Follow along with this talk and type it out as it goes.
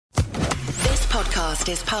podcast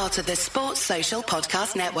is part of the Sports Social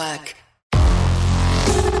Podcast Network.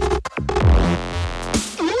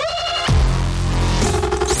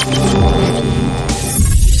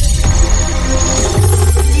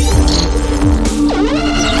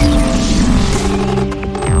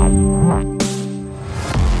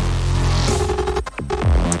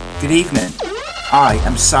 Good evening, I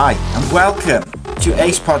am Sai and welcome to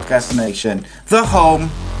Ace Podcast Nation, the home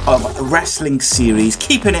of a wrestling series,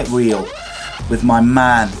 Keeping It Real, with my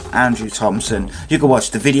man Andrew Thompson. You can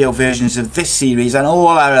watch the video versions of this series and all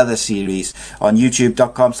our other series on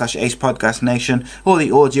youtube.com/Ace Podcast Nation, or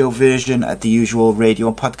the audio version at the usual radio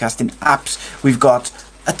and podcasting apps. We've got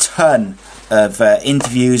a ton of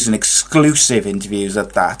interviews and exclusive interviews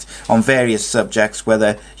at that on various subjects,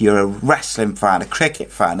 whether you're a wrestling fan, a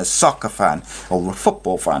cricket fan, a soccer fan, or a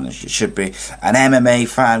football fan, as you should be, an MMA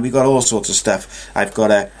fan. We've got all sorts of stuff. I've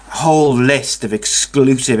got a whole list of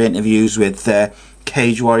exclusive interviews with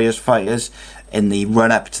Cage Warriors fighters in the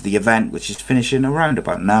run-up to the event, which is finishing around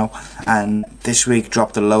about now, and this week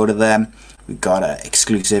dropped a load of them. We've got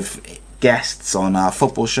exclusive guests on our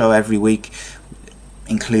football show every week,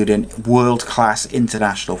 including world-class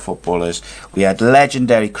international footballers. We had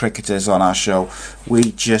legendary cricketers on our show.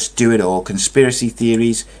 We just do it all. Conspiracy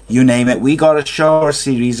theories, you name it. We got a show or a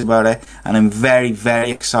series about it, and I'm very,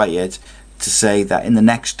 very excited to say that in the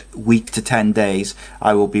next week to 10 days,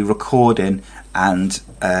 I will be recording and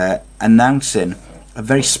announcing a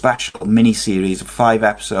very special mini-series of 5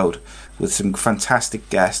 episodes with some fantastic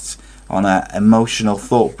guests on an emotional,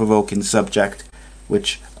 thought-provoking subject,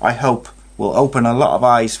 which I hope will open a lot of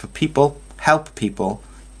eyes for people, help people,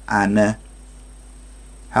 and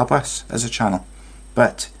help us as a channel.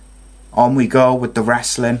 But on we go with the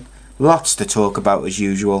wrestling. Lots to talk about as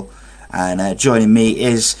usual. And joining me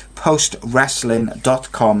is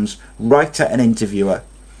postwrestling.com's writer and interviewer,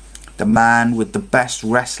 the man with the best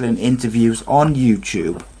wrestling interviews on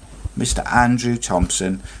YouTube, Mr. Andrew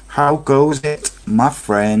Thompson. How goes it, my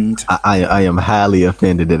friend? I am highly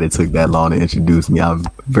offended that it took that long to introduce me. I'm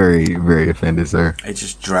very, very offended, sir. It's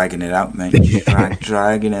just dragging it out, mate.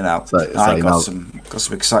 Dragging it out. I got some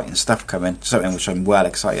exciting stuff coming, something which I'm well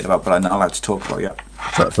excited about, but I'm not allowed to talk about yet.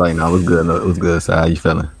 So you know, it was good. It was good. So how you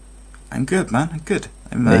feeling? I'm good, man. I'm good.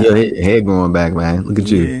 Your head growing back, man. Look at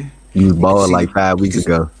you. You was bald like 5 weeks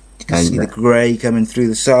ago. You can see the grey coming through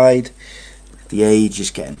the side. The age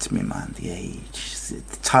is getting to me, man. The age. The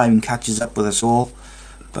time catches up with us all.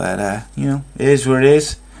 But, you know, it is what it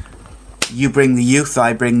is. You bring the youth,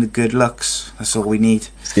 I bring the good looks. That's all we need.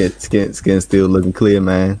 Skin still looking clear,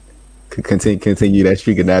 man. Continue that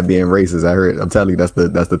streak of not being racist. I'm telling you, that's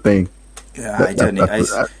the thing. Yeah,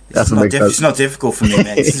 it's not difficult for me,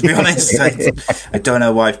 mate. To be honest, I don't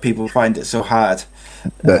know why people find it so hard.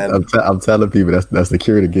 I'm telling people that's the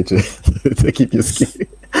cure to get you to keep your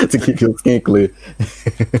skin clear.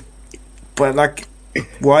 But like,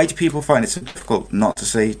 why do people find it so difficult not to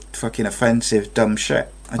say fucking offensive, dumb shit?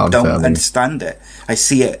 I don't understand it. I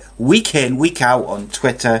see it week in, week out on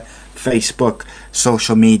Twitter, Facebook,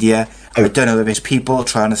 social media. I don't know if it's people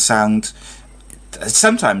trying to sound.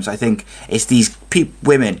 Sometimes I think it's these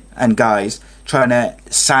women and guys trying to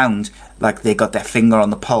sound like they got their finger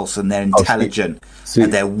on the pulse and they're intelligent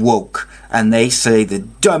and they're woke and they say the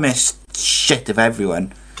dumbest shit of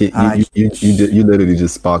everyone. You literally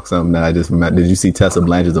just sparked something that I just remember. Did you see Tessa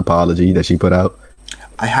Blanchard's apology that she put out?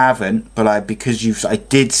 I haven't, but I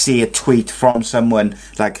did see a tweet from someone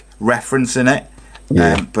like referencing it.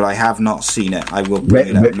 Yeah. But I have not seen it. I will bring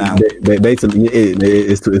it up now. Basically,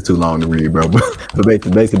 it's too long to read, bro. But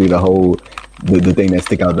basically, the thing that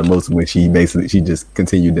stick out the most when she just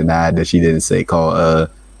continued to deny that she didn't call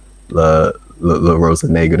La Rosa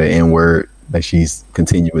Negra the N-word. That she's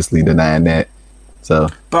continuously denying that. So,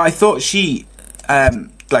 but I thought she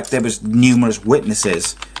there was numerous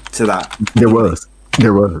witnesses to that. There was.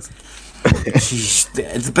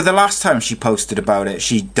 But the last time she posted about it,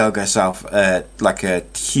 she dug herself like a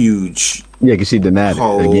huge because she denied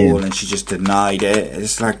hole it again, and she just denied it.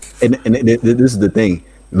 It's like, and this is the thing: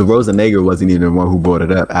 La Rosa Negra wasn't even the one who brought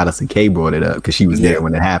it up. Addison Kay brought it up because she was there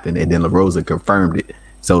when it happened, and then La Rosa confirmed it.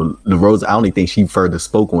 So La Rosa, I don't even think she further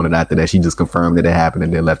spoke on it after that. She just confirmed that it happened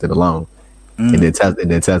and then left it alone. And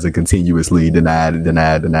then Tessa continuously denied that it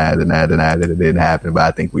didn't happen. But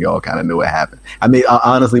I think we all kind of knew what happened. I mean,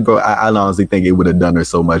 honestly, bro, I honestly think it would have done her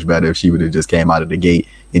so much better if she would have just came out of the gate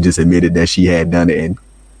and just admitted that she had done it and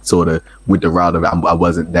sort of with the route of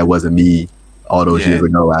that wasn't me all those years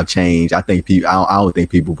ago. I've changed. I think I don't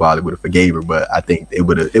think people probably would have forgave her, but I think it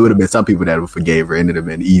would have been some people that would forgave her, and it'd have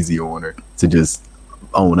been easier on her to just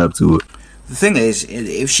own up to it. The thing is,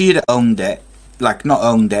 if she had owned it, like not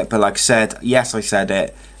owned it, but like said, yes, I said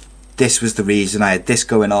it. This was the reason, I had this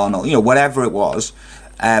going on, or whatever it was.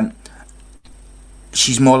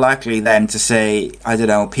 She's more likely then to say, I don't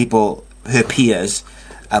know, her peers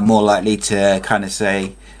are more likely to kind of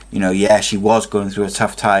say, yeah, she was going through a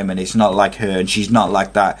tough time, and it's not like her, and she's not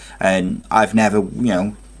like that, and I've never,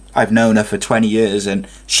 I've known her for 20 years, and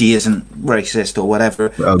she isn't racist or whatever.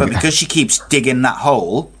 Okay. But because she keeps digging that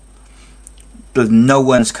hole, no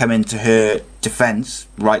one's coming to her defense,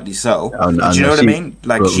 rightly so. Do you know what I mean?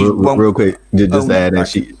 Like, she won't. Real quick, just to add, and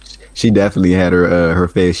she definitely had her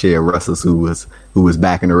fair share of wrestlers who was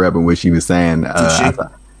backing her up in what she was saying.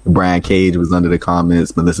 Brian Cage was under the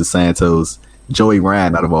comments. Melissa Santos, Joey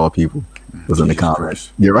Ryan, out of all people, was in the comments.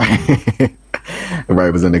 Christ. You're right.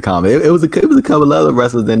 Right, was in the comments. It was a couple other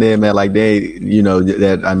wrestlers in there, man. Like they,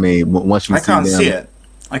 that I mean, once you see them,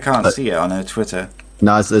 I can't see it on her Twitter.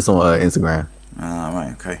 No, it's on Instagram. Oh,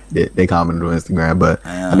 right, okay. They commented on Instagram, but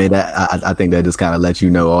I mean that I think that just kind of lets you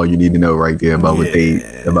know all you need to know right there about what they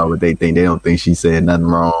think. They don't think she said nothing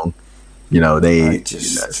wrong. It's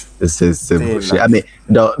just simple shit. I mean,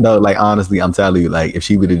 no, like honestly, I'm telling you, like if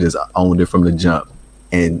she would have just owned it from the jump,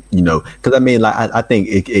 and because I mean, like I think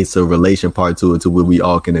it's a relation part to it, to where we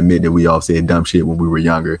all can admit that we all said dumb shit when we were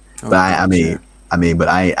younger. But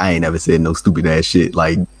I ain't never said no stupid ass shit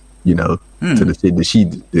like. To the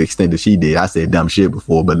shit that the extent that she did. I said dumb shit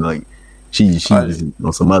before, but like she was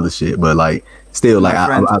on some other shit. But like still, like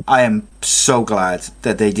I am so glad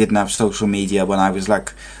that they didn't have social media when I was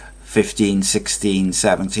like 15, 16,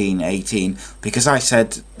 17, 18, because I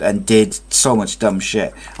said and did so much dumb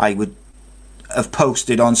shit. I would have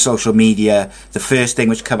posted on social media the first thing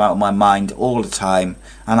which come out of my mind all the time,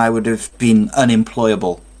 and I would have been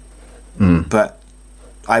unemployable. But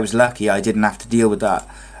I was lucky I didn't have to deal with that.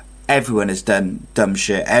 Everyone has done dumb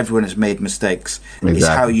shit. Everyone has made mistakes. Exactly. It's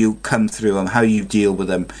how you come through them, how you deal with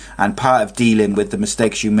them. And part of dealing with the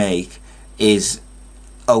mistakes you make is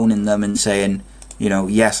owning them and saying,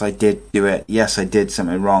 yes, I did do it. Yes, I did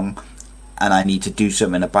something wrong, and I need to do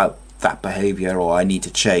something about that behaviour, or I need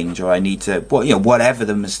to change, or I need to, whatever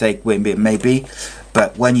the mistake may be.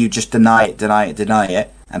 But when you just deny it,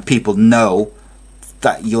 and people know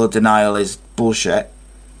that your denial is bullshit,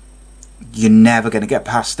 you're never going to get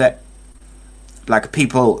past it. Like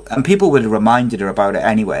people would have reminded her about it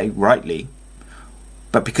anyway, rightly,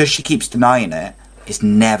 but because she keeps denying it, it's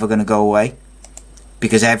never going to go away.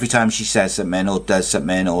 Because every time she says something or does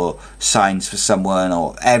something or signs for someone,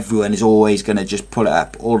 or everyone is always going to just pull it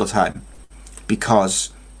up all the time, because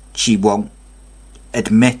she won't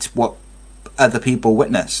admit what other people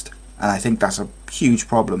witnessed. And I think that's a huge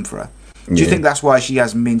problem for her. Do you think that's why she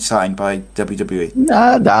hasn't been signed by WWE?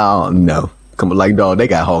 Nah, I don't know. Come on, like, dog, they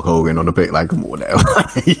got Hulk Hogan on the pick. Like, come on now.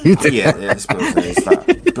 Yeah, I suppose it is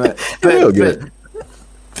that.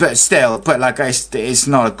 But still, like, it's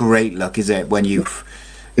not a great look, is it? When you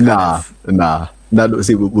Nah.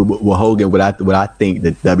 See, with Hogan, what I think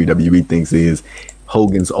that WWE thinks is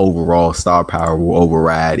Hogan's overall star power will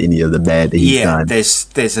override any of the bad that he's done.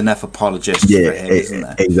 There's enough apologists for him, isn't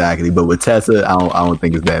there? Exactly. But with Tessa, I don't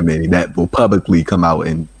think it's that many that will publicly come out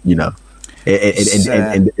and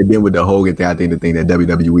and then with the Hogan thing, I think the thing that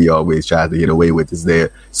WWE always tries to get away with is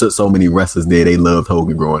there so many wrestlers there, they loved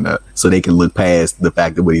Hogan growing up, so they can look past the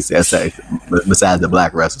fact that what he says. Besides the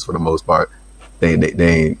black wrestlers, for the most part, they ain't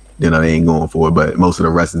they ain't going for it. But most of the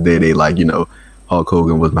wrestlers there, they like Hulk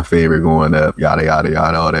Hogan was my favorite growing up, yada yada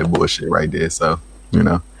yada, all that bullshit right there. So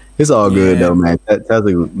it's all good though, man. Tessa,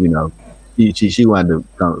 she wanted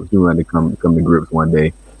to come to grips one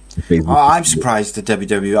day. I'm surprised at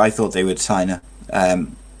WWE. I thought they would sign her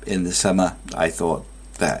in the summer. I thought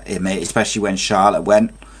that it may, especially when Charlotte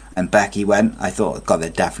went and Becky went, I thought, God, they're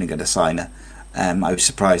definitely going to sign her. I was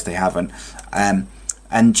surprised they haven't. And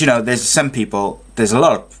there's a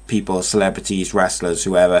lot of people, celebrities, wrestlers,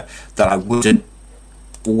 whoever, that I wouldn't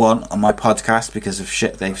want on my podcast because of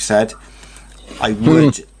shit they've said. I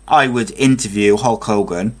would interview Hulk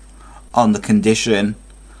Hogan on the condition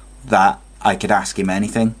that I could ask him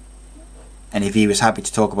anything, and if he was happy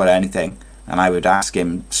to talk about anything, and I would ask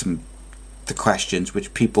him the questions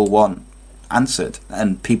which people want answered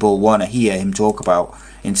and people want to hear him talk about,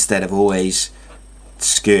 instead of always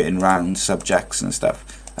skirting round subjects and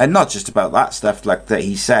stuff. And not just about that stuff like that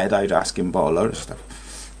he said. I'd ask him about a load of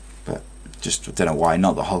stuff, but just I don't know why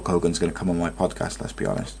not. The Hulk Hogan's going to come on my podcast, let's be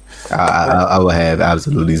honest. I will have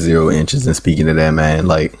absolutely zero interest in speaking to that man.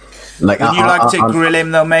 Would you like to grill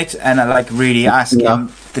him though, mate, and really ask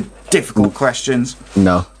him the difficult questions?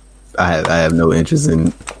 No, I have no interest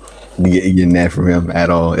in getting that from him at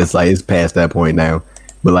all. It's past that point now.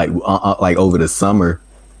 But over the summer,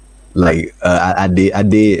 like I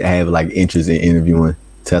did have like interest in interviewing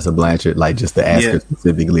Tessa Blanchard, like just to ask her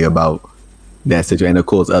specifically about that situation, and of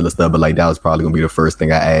course other stuff. But like that was probably gonna be the first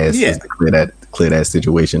thing I asked, is to clear that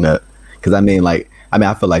situation up. Because I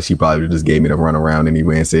feel like she probably just gave me the runaround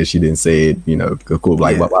anyway and said she didn't say it. You know, cool.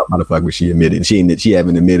 Like, why the fuck would she admit it? She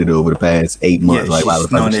haven't admitted it over the past 8 months. Yeah, like, why the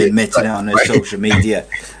she's fuck not admitting it on her right? social media.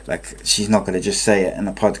 Like, she's not going to just say it in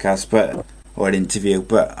a podcast, or an interview.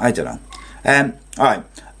 But I don't know. All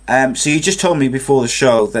right. So you just told me before the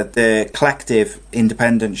show that the Collective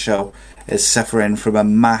independent show is suffering from a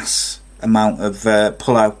mass amount of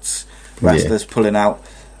pullouts, wrestlers pulling out.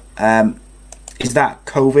 Is that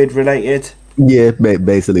COVID related? Yeah,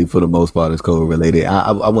 basically for the most part it's COVID related.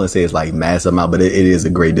 I wouldn't say it's like mass amount, but it is a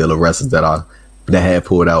great deal of wrestlers that have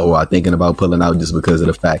pulled out or are thinking about pulling out just because of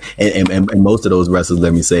the fact. And most of those wrestlers,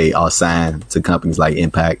 let me say, are signed to companies like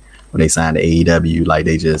Impact, or they signed to AEW. Like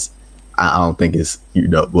they just, I don't think it's,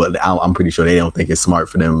 well, I'm pretty sure they don't think it's smart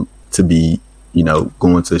for them to be,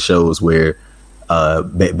 going to shows where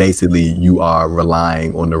basically you are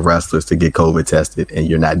relying on the wrestlers to get COVID tested and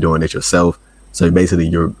you're not doing it yourself. So basically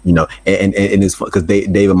you're, and it's because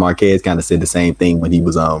David Marquez kind of said the same thing when he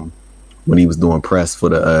was doing press for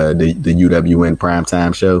the UWN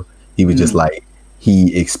primetime show. He was just like,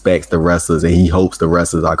 he expects the wrestlers and he hopes the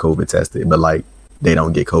wrestlers are COVID tested, but like they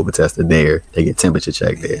don't get COVID tested there. They get temperature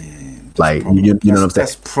checked there. Like, you know what I'm saying?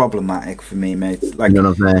 That's problematic for me, mate. Like, you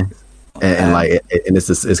know what I'm saying? And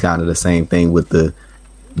it's kind of the same thing with the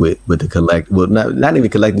collect, well, not even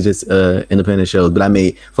collective, just independent shows. But I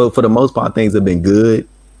mean, for the most part, things have been good.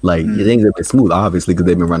 Like things have been smooth, obviously, because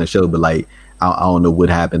they've been running shows. But like, I don't know what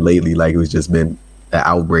happened lately. Like, it was just been an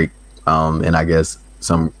outbreak, and I guess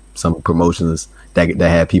some promotions that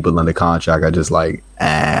had people under contract are just like,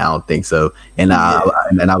 I don't think so. And I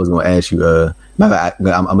was going to ask you, I'm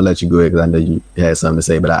gonna let you go ahead because I know you had something to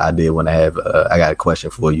say, but I did want to have I got a question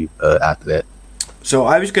for you after that. So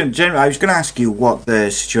I was going to ask you what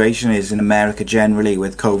the situation is in America generally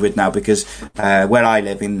with COVID now, because where I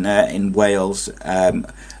live in Wales,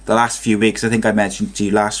 the last few weeks, I think I mentioned to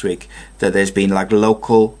you last week that there's been like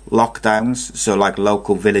local lockdowns, so like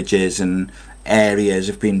local villages and areas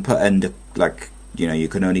have been put under, like, you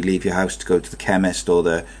can only leave your house to go to the chemist or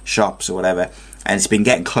the shops or whatever, and it's been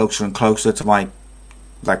getting closer and closer to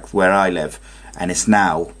where I live, and it's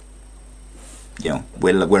now,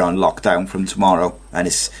 we're on lockdown from tomorrow, and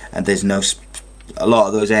there's no, a lot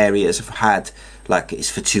of those areas have had, like, it's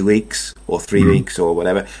for 2 weeks or 3 weeks or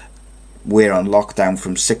whatever. We're on lockdown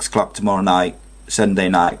from 6 o'clock tomorrow night, Sunday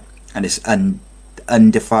night, and it's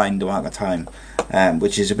undefined amount of time,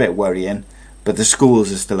 which is a bit worrying. But the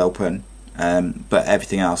schools are still open, but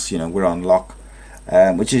everything else, we're on lock,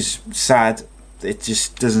 which is sad. It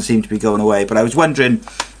just doesn't seem to be going away. But I was wondering,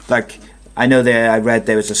 like, I know I read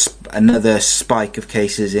there was another spike of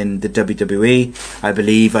cases in the WWE. I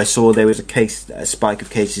believe I saw there was a spike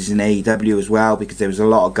of cases in AEW as well, because there was a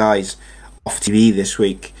lot of guys off TV this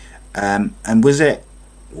week. And who was it?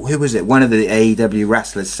 One of the AEW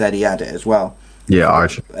wrestlers said he had it as well. Yeah,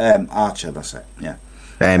 Archer. Archer, that's it. Yeah.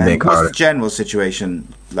 And Ben Carter. What's the general situation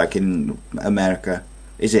like in America?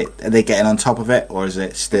 Are they getting on top of it, or is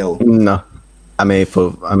it still? No. Not. I don't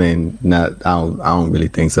really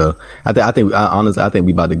think so. Honestly, I think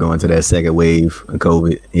we about to go into that second wave of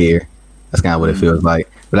COVID here. That's kind of what it feels like.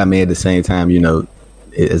 But I mean, at the same time,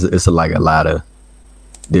 it's like a lot of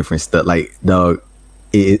different stuff. Like, dog,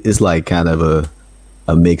 it's like kind of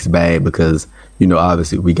a mixed bag, because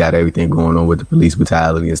obviously we got everything going on with the police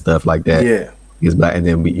brutality and stuff like that. Yeah, it's black, and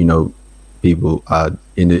then people are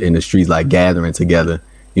in the streets, like, gathering together.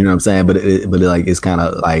 You know what I'm saying? But it's kind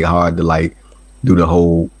of like hard to like do the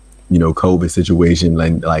whole COVID situation,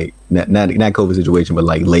 like not COVID situation, but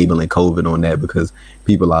like labeling COVID on that, because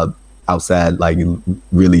people are outside like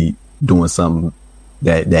really doing something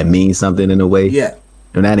that means something in a way. Yeah.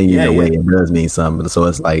 And that ain't in a way it does mean something. So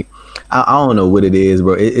it's like I don't know what it is,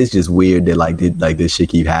 bro. It's just weird that this shit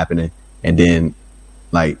keep happening, and then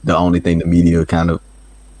like the only thing the media kind of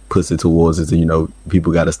puts it towards is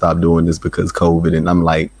people got to stop doing this because COVID, and I'm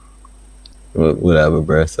like, whatever,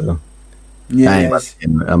 bro. So yeah,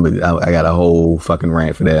 I got a whole fucking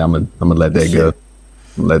rant for that. I'm gonna let that go.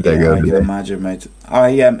 Let that go. I can imagine, mate.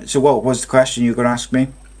 So what was the question you were gonna ask me?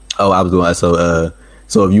 Oh, I was going.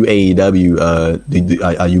 So if you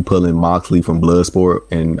AEW, are you pulling Moxley from Bloodsport,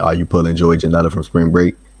 and are you pulling Joey Janela from Spring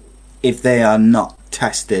Break? If they are not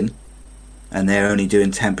testing and they're only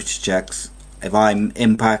doing temperature checks, if I'm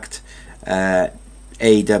Impact,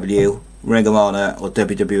 AEW, Ring of Honor, or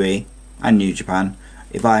WWE, and New Japan,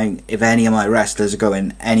 if any of my wrestlers are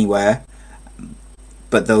going anywhere,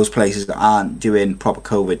 but those places that aren't doing proper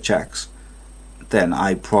COVID checks, then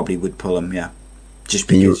I probably would pull them. Yeah, just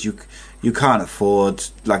because you can't afford,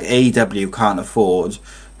 like AEW can't afford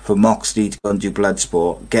for Moxley to go and do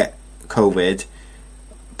Bloodsport, get COVID,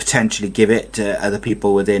 potentially give it to other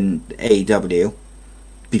people within AEW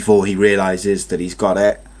before he realizes that he's got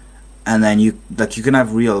it, and then you can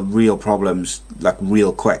have real problems like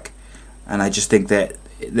real quick. And I just think that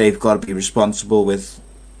they've got to be responsible with,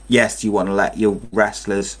 yes, you want to let your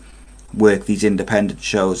wrestlers work these independent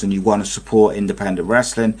shows and you want to support independent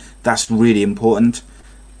wrestling, that's really important,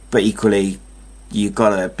 but equally you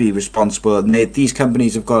got to be responsible, and these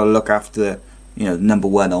companies have got to look after, you know, number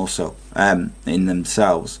one also in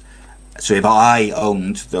themselves. So if I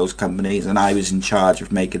owned those companies and I was in charge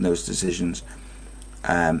of making those decisions,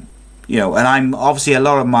 you know, and I'm obviously, a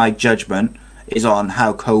lot of my judgment is on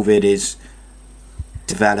how COVID is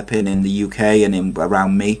developing in the UK and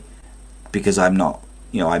around me, because I'm not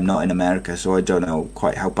in America, so I don't know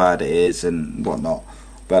quite how bad it is and whatnot.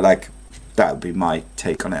 But like, that would be my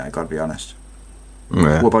take on it. I gotta be honest.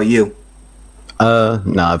 Yeah. What about you?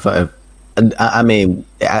 No, I mean,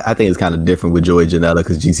 I think it's kind of different with Joey Janela,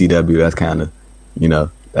 because GCW, that's kind of, you know,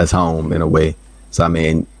 that's home in a way. So I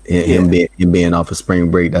mean, him being off of spring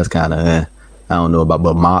break, that's kind of I don't know about.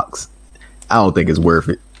 But Mox, I don't think it's worth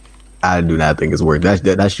it. I do not think it's worth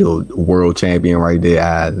it. That's your world champion right there.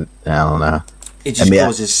 I don't know. It just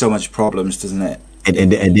causes so much problems, doesn't it?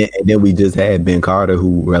 And then we just had Ben Carter,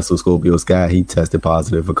 who wrestled Scorpio Sky. He tested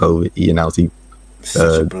positive for COVID. He announced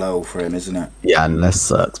such a blow for him, isn't it? Yeah, and that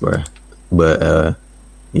sucks, bro. But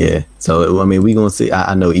yeah. So I mean, we gonna see.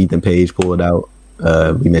 I know Ethan Page pulled out.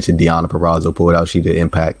 We mentioned Deonna Purrazzo pulled out. She did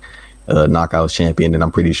Impact Knockouts champion, and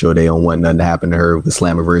I'm pretty sure they don't want nothing to happen to her. The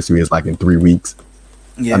Slammiversary is like in 3 weeks.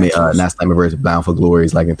 Yeah, I mean, not Slammiversary, Bound for Glory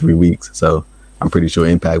is like in 3 weeks. So I'm pretty sure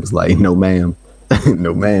Impact was like, no, ma'am.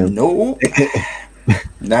 No, ma'am. No.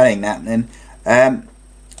 That ain't happening.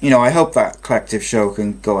 You know, I hope that collective show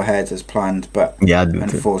can go ahead as planned, but yeah, I do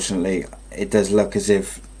unfortunately, it does look as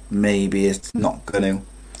if maybe it's not going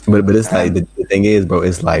to. But it's like, the thing is, bro,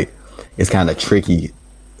 it's like, it's kind of tricky,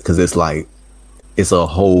 because it's like, it's a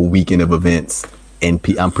whole weekend of events, and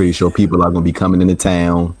I'm pretty sure people are going to be coming into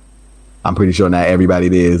town. I'm pretty sure not everybody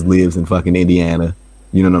there lives in fucking Indiana.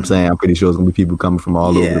 You know what I'm saying? I'm pretty sure there's going to be people coming from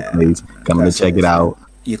all over the place, coming to check it out.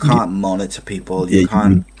 You can't monitor people. You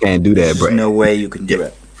can't do that, bro. There's no way you can do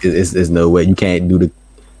it. There's no way. You can't do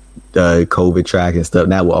the COVID track and stuff.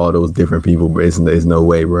 Not with all those different people, but there's no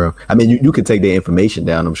way, bro. I mean, you can take their information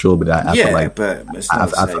down, I'm sure, but I feel like, but it's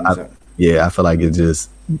not the same, I feel like it's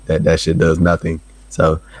just that shit does nothing.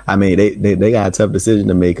 So I mean, they got a tough decision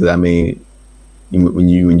to make, because I mean, when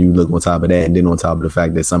you look on top of that, and then on top of the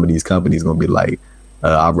fact that some of these companies gonna be like,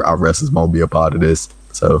 our wrestlers won't be a part of this.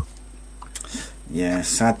 So yeah,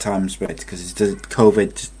 sad times, but because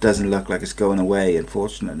COVID just doesn't look like it's going away,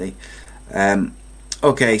 unfortunately.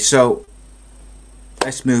 Okay, so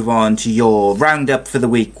let's move on to your roundup for the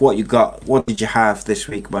week. What you got? What did you have this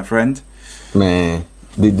week, my friend? Man,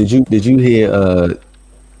 did you hear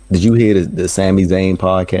the Sami Zayn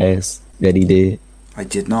podcast that he did? I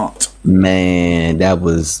did not. Man, that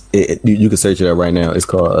was it. You can search it up right now. It's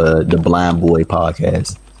called the Blind Boy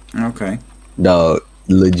Podcast. Okay. Dog,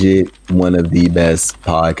 legit one of the best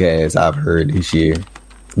podcasts I've heard this year.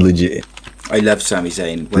 Legit. I love Sami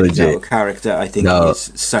Zayn. When he's out of character, I think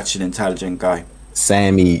he's such an intelligent guy.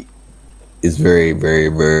 Sami is very, very,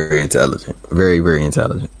 very intelligent. Very, very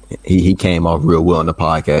intelligent. He came off real well on the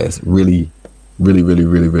podcast. Really, really, really,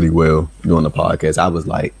 really, really well doing the podcast. I was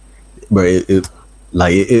like, but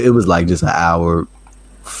it was like just an hour,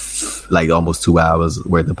 like almost 2 hours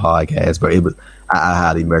worth of podcast. But I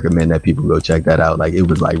highly recommend that people go check that out. Like, it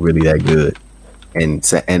was like really that good. And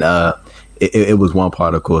it was one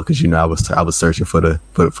part, of course, because, you know, I was searching for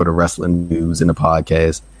the wrestling news in the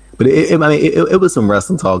podcast. But it was some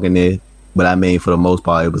wrestling talk in there. But I mean, for the most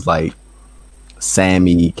part, it was like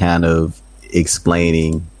Sammy kind of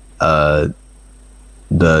explaining the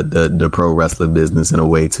pro wrestling business in a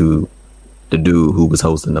way to the dude who was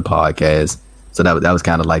hosting the podcast. So that was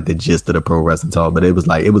kind of like the gist of the pro wrestling talk. But it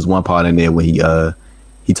was one part in there where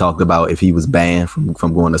he talked about if he was banned from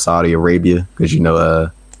going to Saudi Arabia, because, you know,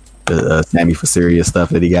 the Sammy for serious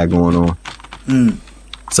stuff that he got going on.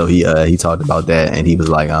 So he talked about that, and he was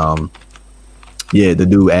like, yeah, the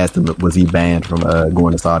dude asked him, was he banned from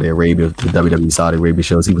going to Saudi Arabia, to WWE Saudi Arabia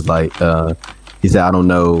shows? He was like, he said, I don't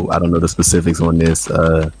know the specifics on this.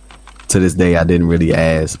 To this day, I didn't really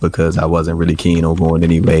ask because I wasn't really keen on going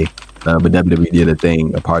anyway. But WWE did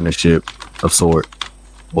a partnership of sort.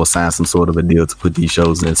 or sign some sort of a deal to put these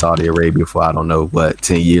shows in Saudi Arabia for, I don't know,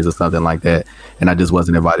 10 years or something like that. And I just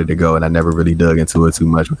wasn't invited to go, and I never really dug into it too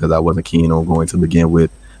much because I wasn't keen on going to begin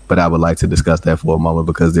with. But I would like to discuss that for a moment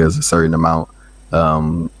because there's a certain amount.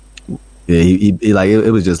 He like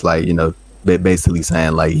it was just like, basically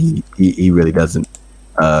saying like he really doesn't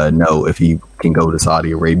know if he can go to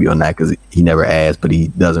Saudi Arabia or not because he never asked, but he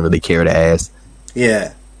doesn't really care to ask.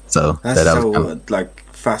 Yeah. So that's like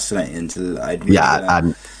fascinating to.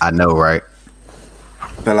 I know, right?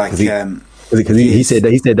 But like, because he said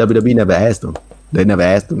WWE never asked him. They never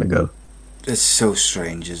asked him to go. It's so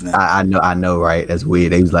strange, isn't it? I know, right? That's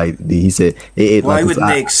weird. He was like, he said, why wouldn't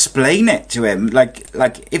they explain it to him? Like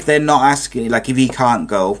if they're not asking, like if he can't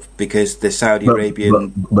go because the Saudi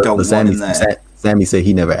Arabian don't want him there. Sammy said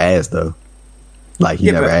he never asked though. Like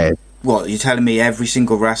he never asked. What, you're telling me every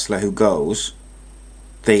single wrestler who goes,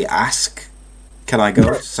 they ask, "Can I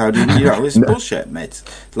go?" Saudi? It's bullshit, mate.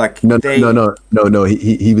 Like no.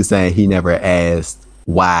 He was saying he never asked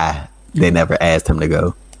why they never asked him to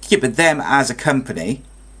go. Yeah, but them as a company,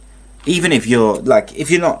 even if you're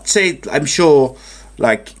not, say, I'm sure,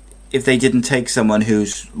 like, if they didn't take someone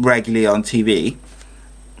who's regularly on TV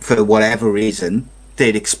for whatever reason,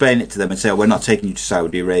 they'd explain it to them and say, we're not taking you to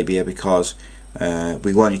Saudi Arabia because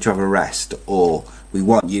we want you to have a rest, or we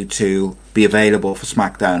want you to be available for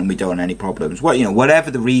SmackDown and we don't want any problems. Well,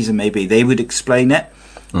 whatever the reason may be, they would explain it.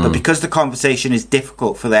 But because the conversation is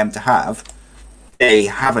difficult for them to have, they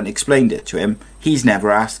haven't explained it to him. He's never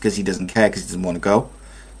asked because he doesn't care, because he doesn't want to go.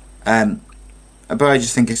 But I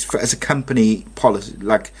just think as a company policy,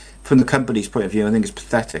 like from the company's point of view, I think it's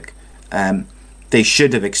pathetic. They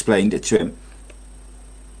should have explained it to him,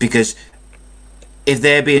 because if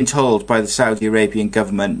they're being told by the Saudi Arabian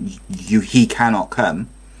government he cannot come,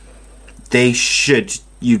 they should,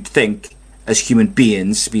 you'd think, as human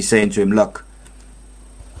beings, be saying to him, look,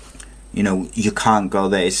 you can't go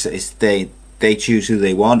there. It's they choose who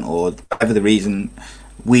they want, or whatever the reason,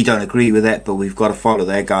 we don't agree with it, but we've got to follow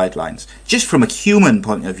their guidelines. Just from a human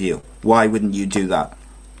point of view, why wouldn't you do that?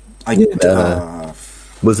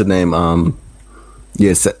 What's the name?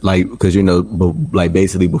 Yes, like, because like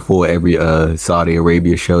basically before every Saudi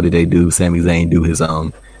Arabia show that they do, Sami Zayn do his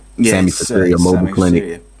Sami Casario mobile clinic.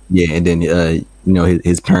 Syria. Yeah, and then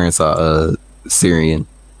his parents are Syrian,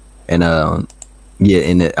 and I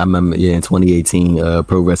remember in 2018,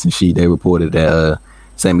 Pro Wrestling Sheet, they reported that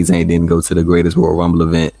Sami Zayn didn't go to the Greatest Royal Rumble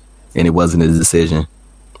event, and it wasn't his decision,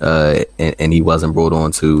 and he wasn't brought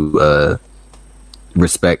on to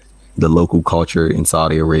respect the local culture in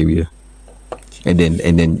Saudi Arabia. And then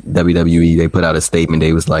WWE, they put out a statement.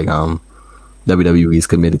 They was like, WWE is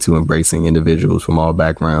committed to embracing individuals from all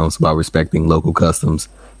backgrounds while respecting local customs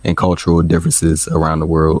and cultural differences around the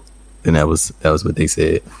world. And that was what they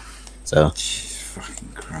said. So, Jesus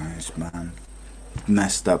fucking Christ, man,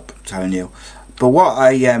 messed up, I'm telling you. But what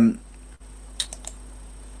I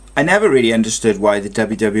never really understood why the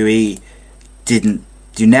WWE didn't.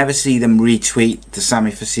 You never see them retweet the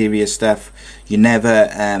Sami Casario stuff. You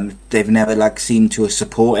never, they've never seemed to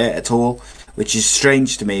support it at all, which is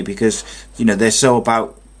strange to me, because they're so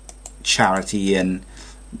about charity, and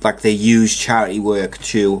they use charity work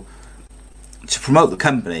to promote the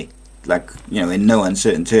company, in no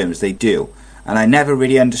uncertain terms they do. And I never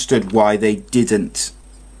really understood why they didn't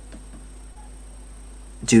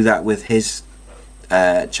do that with his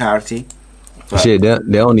charity. But shit, they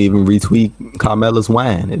don't even retweet Carmella's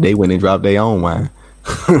wine. They went and dropped their own wine.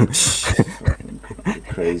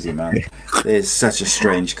 Crazy, man. It's such a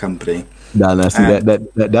strange company. Nah, see,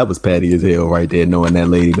 that was petty as hell right there, knowing that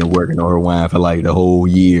lady been working on her wine for the whole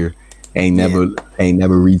year. Ain't never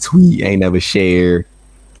retweet, ain't never share,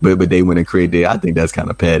 but they went and created it. I think that's kind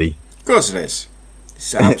of petty. Of course it is.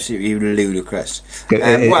 It's absolutely ludicrous.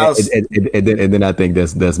 And then I think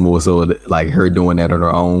that's more so her doing that on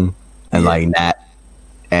her own. And not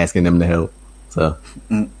asking them to help. So,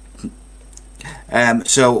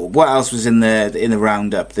 so what else was in the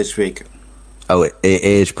roundup this week? Oh,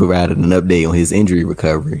 Edge provided an update on his injury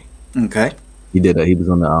recovery. Okay, he was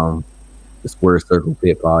on the Square Circle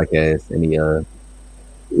Pit podcast, and he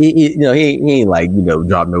ain't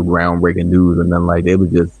dropped no groundbreaking news or nothing like that. It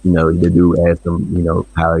was just the dude asked him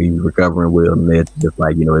how he's recovering well, and it's just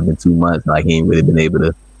it's been 2 months, he ain't really been able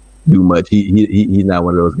to do much. He's not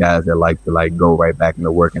one of those guys that like to go right back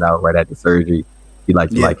into working out right after surgery. He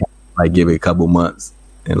like to give it a couple months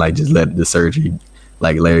and just let the surgery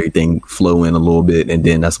let everything flow in a little bit, and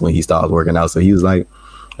then that's when he starts working out. So he was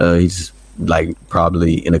he's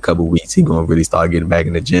probably in a couple weeks he gonna really start getting back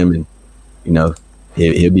in the gym, and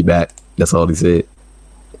he'll be back. That's all he said.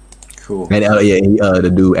 Cool. And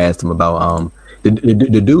the dude asked him about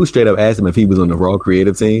The dude straight up asked him if he was on the Raw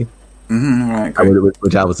creative team. Right,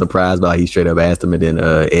 which I was surprised by. He straight up asked him, and then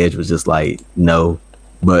Edge was just like, no.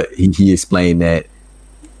 But he explained that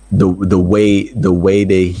the way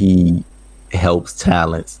that he helps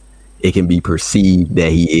talents, it can be perceived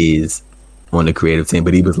that he is on the creative team.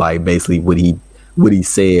 But he was like, basically what he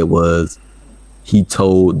said was, he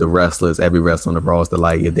told the wrestlers, every wrestler on the roster,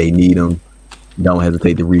 like, if they need him, don't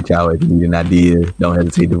hesitate to reach out. If you need an idea, don't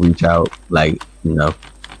hesitate to reach out. Like, you know,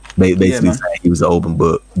 basically saying he was an open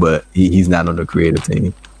book, but he's not on the creative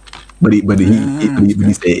team. But he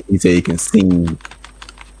said he can sing,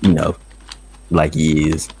 you know, like he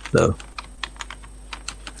is. So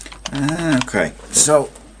okay, so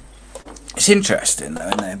it's interesting though,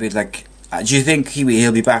 isn't it? But like, do you think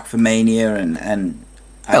he'll be back for Mania? And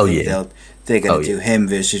I think they're going to do him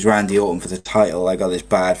versus Randy Orton for the title. I got this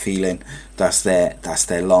bad feeling that's their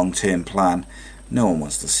long-term plan. No one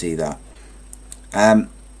wants to see that.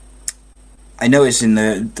 I noticed in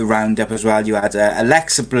the roundup as well, you had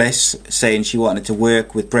Alexa Bliss saying she wanted to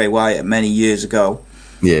work with Bray Wyatt many years ago.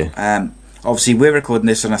 Yeah. Obviously, we're recording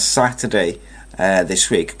this on a Saturday this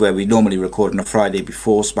week, where we normally record on a Friday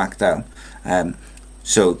before SmackDown.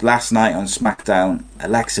 So last night on SmackDown,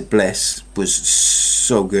 Alexa Bliss was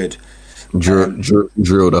so good.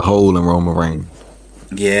 Drilled a hole in Roman Reigns.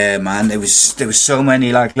 Yeah, man, there was so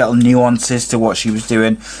many like little nuances to what she was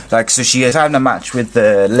doing. Like, so she was having a match with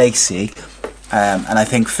Lacey, and I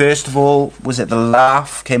think first of all, was it the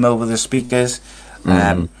laugh came over the speakers,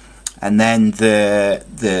 and then the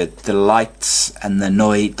lights and the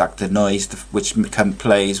noise, like the noise which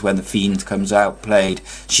plays when the Fiend comes out, played.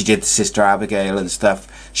 She did the Sister Abigail and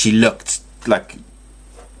stuff. She looked like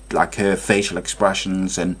her facial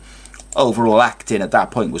expressions and overall acting at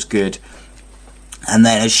that point was good. And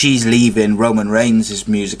then as she's leaving, Roman Reigns'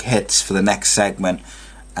 music hits for the next segment,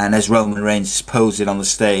 and as Roman Reigns is posing on the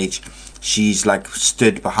stage, she's like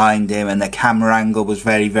stood behind him, and the camera angle was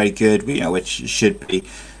very, very good, you know, which should be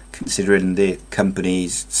considering the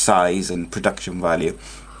company's size and production value.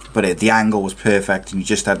 But the angle was perfect, and you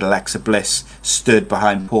just had Alexa Bliss stood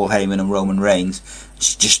behind Paul Heyman and Roman Reigns.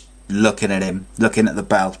 She's just looking at him, looking at the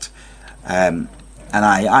belt. And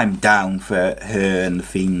I'm down for her and the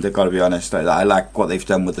Fiend. I've got to be honest. I like what they've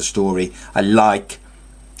done with the story. I like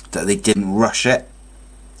that they didn't rush it.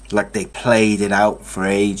 Like, they played it out for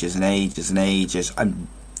ages and ages and ages.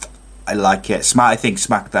 I like it. I think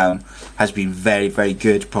SmackDown has been very, very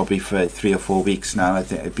good, probably for 3 or 4 weeks now. I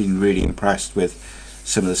think I've been really impressed with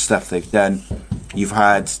some of the stuff they've done. You've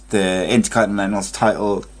had the Intercontinental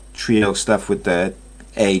title trio stuff with the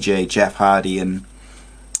AJ, Jeff Hardy, and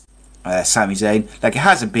Sami Zayn. Like, it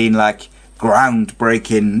hasn't been like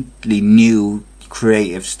groundbreakingly new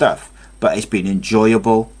creative stuff, but it's been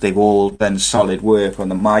enjoyable. They've all done solid work on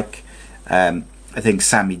the mic. I think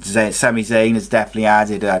Sami Zayn has definitely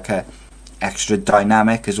added like a extra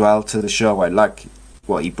dynamic as well to the show. I like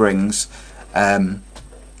what he brings. You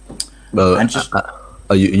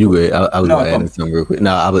good? I was going to add something real quick.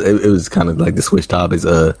 No, it was kind of like the switch topics.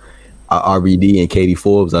 RVD and Katie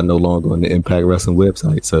Forbes are no longer on the Impact Wrestling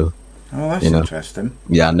website, so. Oh, that's interesting.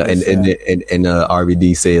 Yeah, I know. And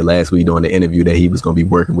RVD said last week during the interview that he was going to be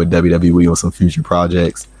working with WWE on some future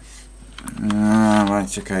projects.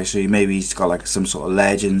 Right, okay. So maybe he's got like some sort of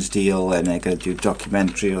Legends deal, and they're going to do a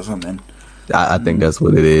documentary or something. I think that's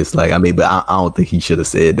what it is. Like, I mean, but I don't think he should have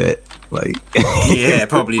said that. Like, yeah,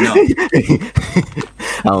 probably not.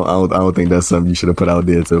 I don't think that's something you should have put out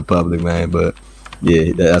there to the public, man. But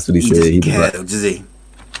yeah, that's what he said. He doesn't care, does he?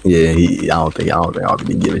 Yeah, I don't think I'll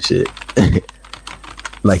be giving a shit.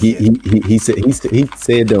 Like he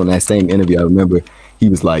said though in that same interview, I remember he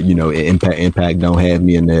was like, you know, Impact don't have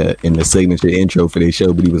me in the signature intro for their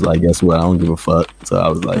show, but he was like, guess what? I don't give a fuck. So I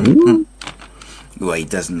was like, Well, he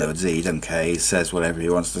doesn't know, does he? He doesn't care. He says whatever he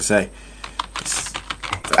wants to say.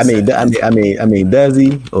 I mean, does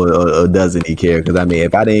he or doesn't he care? Because I mean,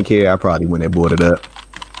 if I didn't care, I probably wouldn't have brought it up.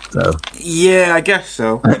 So yeah, I guess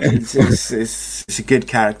so. It's a good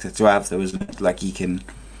character to have, though, isn't it? Like, he can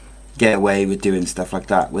get away with doing stuff like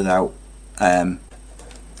that without,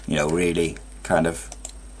 really kind of.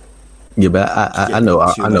 Yeah, but I know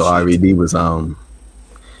RVD was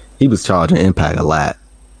he was charging Impact a lot.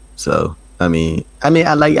 So I mean, I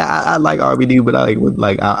like RVD, but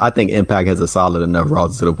I think Impact has a solid enough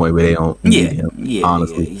roster to the point where they don't need him.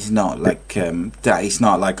 Honestly, he's not like that. He's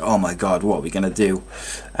not like, oh my god, what are we gonna do?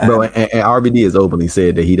 Bro, and RVD has openly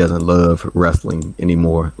said that he doesn't love wrestling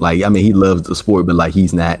anymore. Like, I mean, he loves the sport, but like he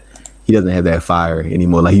doesn't have that fire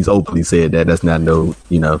anymore. Like, he's openly said that. That's not no,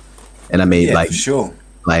 you know. And I mean, like, for sure.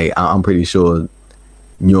 Like, I'm pretty sure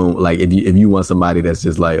you don't like if you want somebody that's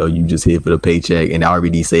just like, oh, you just here for the paycheck, and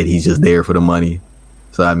RVD said he's just there for the money.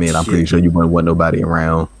 So I mean, I'm pretty sure you wouldn't want nobody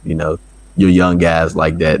around, you know, your young guys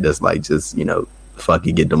like that. That's like just, you know, fuck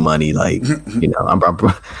you, get the money. Like, you know,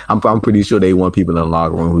 I'm pretty sure they want people in the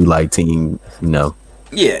locker room who like team, you know.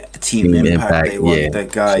 Yeah, team impact. They want the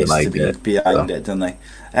guys like to be behind it, don't they?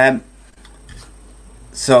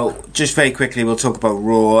 So, just very quickly, we'll talk about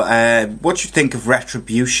Raw. What do you think of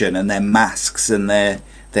Retribution and their masks and their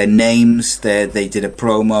names? They did a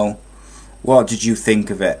promo. What did you think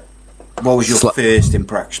of it? What was your first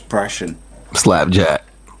impression? Slapjack.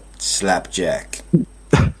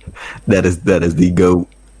 That is the GOAT.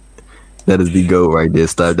 That is the GOAT right there.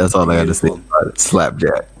 That's all I got to say about it.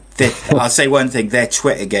 Slapjack. I'll say one thing: their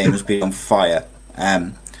Twitter game has been on fire.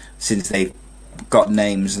 Since they've got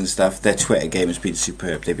names and stuff, their Twitter game has been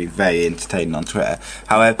superb. They've been very entertaining on Twitter.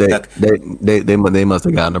 However, they must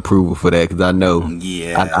have gotten approval for that, because I know.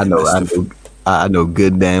 Yeah, I know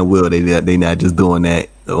good damn well they not just doing that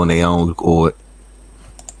on their own accord.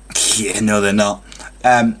 Yeah, no, they're not.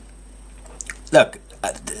 Look,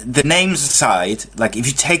 the names aside, like if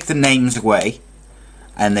you take the names away,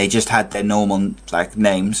 and they just had their normal like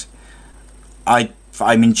names,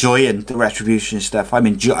 I'm enjoying the Retribution stuff.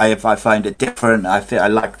 I find it different. I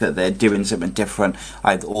like that they're doing something different.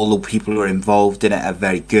 All the people who are involved in it are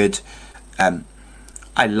very good.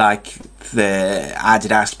 I like the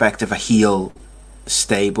added aspect of a heel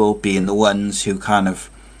stable being the ones who kind of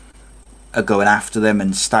are going after them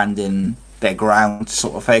and standing their ground,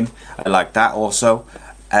 sort of thing. I like that also.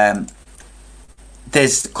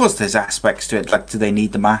 There's aspects to it, like, do they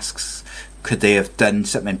need the masks? Could they have done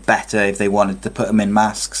something better if they wanted to put them in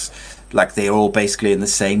masks? Like, they're all basically in the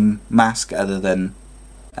same mask, other than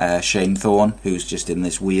Shane Thorne, who's just in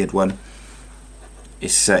this weird one.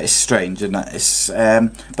 It's strange, isn't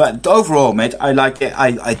it? But overall, mate, I like it.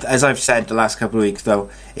 I as I've said the last couple of weeks, though,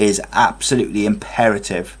 it is absolutely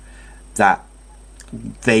imperative that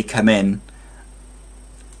they come in.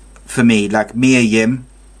 For me, like, Mia Yim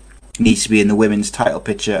needs to be in the women's title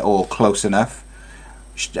picture or close enough.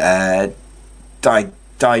 Dijak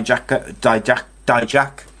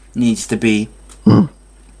needs to be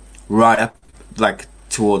right up, like,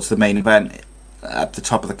 towards the main event, up the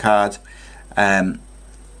top of the card.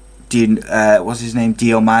 What's his name?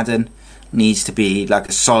 Dio Madden needs to be like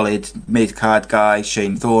a solid mid card guy.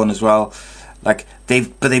 Shane Thorne as well. Like,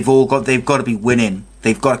 they've got to be winning.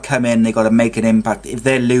 They've got to come in. They've got to make an impact. If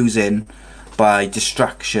they're losing by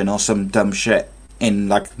distraction or some dumb shit in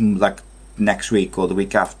like next week or the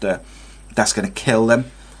week after, that's going to kill them.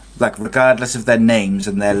 Like, regardless of their names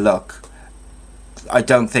and their look, I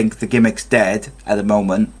don't think the gimmick's dead at the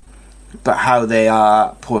moment, but how they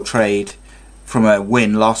are portrayed from a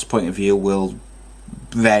win-loss point of view will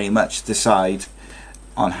very much decide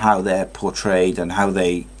on how they're portrayed and how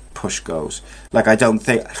they push goes. Like, I don't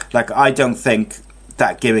think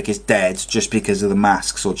that gimmick is dead just because of the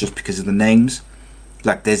masks or just because of the names.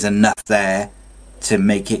 Like, there's enough there to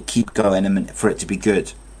make it keep going and for it to be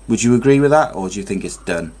good. Would you agree with that, or do you think it's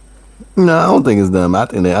done? No, I don't think it's done. I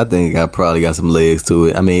think I probably got some legs to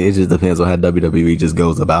it. I mean, it just depends on how WWE just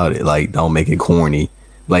goes about it. Like, don't make it corny.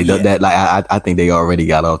 Like, I think they already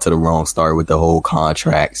got off to the wrong start with the whole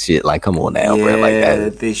contract shit. Like, come on now, bro. Like,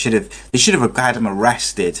 that. They should have had him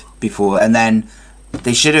arrested before, and then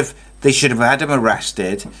they should have had him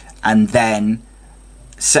arrested, and then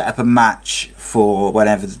set up a match for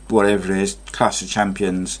whatever it is, Clash of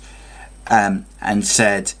Champions, and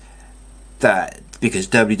said that because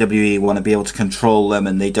WWE want to be able to control them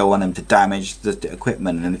and they don't want them to damage the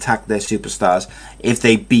equipment and attack their superstars, if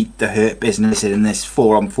they beat the Hurt Business in this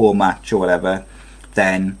 4-on-4 match or whatever,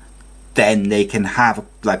 then they can have,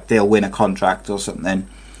 like, they'll win a contract or something,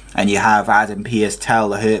 and you have Adam Pearce tell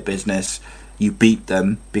the Hurt Business, you beat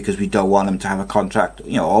them because we don't want them to have a contract,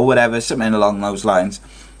 or whatever, something along those lines.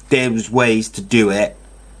 There's ways to do it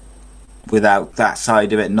without that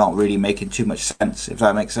side of it not really making too much sense, if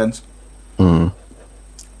that makes sense.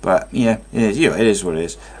 But yeah, it is what it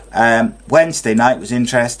is. Wednesday night was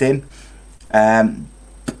interesting. AEW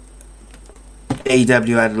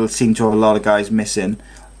seemed to have a lot of guys missing.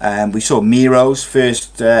 We saw Miro's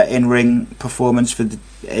first in-ring performance for the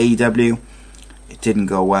AEW. It didn't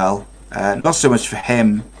go well. Not so much for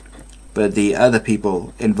him, but the other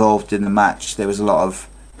people involved in the match. There was a lot of,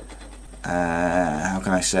 how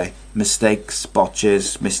can I say, mistakes,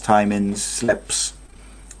 botches, mistimings, slips.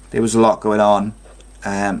 There was a lot going on.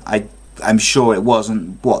 I'm sure it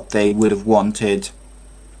wasn't what they would have wanted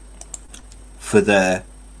for the,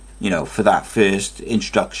 for that first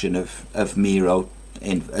introduction of Miro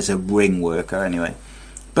as a ring worker anyway.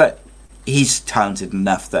 But he's talented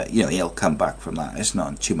enough that he'll come back from that. It's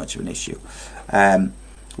not too much of an issue.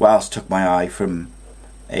 What else took my eye from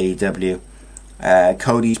AEW?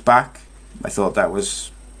 Cody's back. I thought that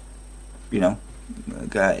was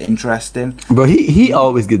interesting. But he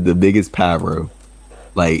always gets the biggest pyro.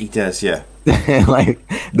 Like he does, yeah. like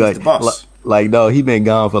the boss. Like no, he been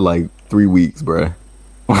gone for like 3 weeks, bruh.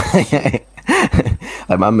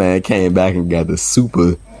 Like my man came back and got the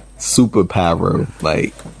super pyro.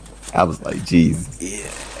 Like I was like, Jesus. Yeah,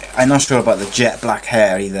 I'm not sure about the jet black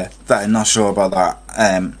hair either. I'm not sure about that.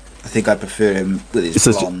 I think I prefer him with his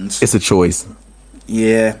blondes. It's a choice.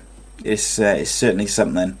 Yeah, it's certainly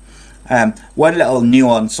something. One little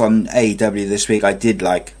nuance on AEW this week I did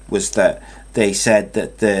like was that they said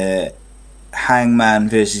that the Hangman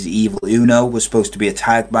versus Evil Uno was supposed to be a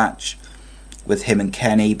tag match with him and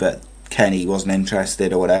Kenny, but Kenny wasn't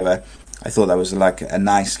interested or whatever. I thought that was like a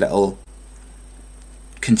nice little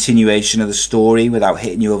continuation of the story without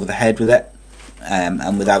hitting you over the head with it,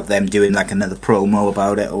 and without them doing like another promo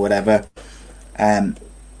about it or whatever.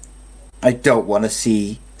 I don't want to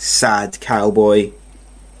see sad cowboy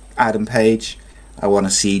Adam Page. I want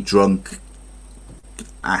to see drunk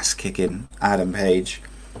ass kicking Adam Page.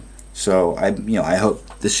 So I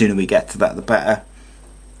hope the sooner we get to that, the better.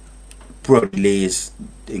 Brody Lee is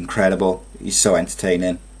incredible. He's so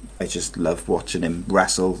entertaining. I just love watching him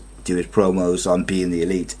wrestle, do his promos on being the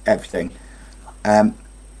elite, everything.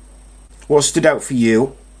 What stood out for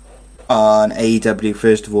you on AEW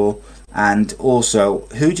first of all, and also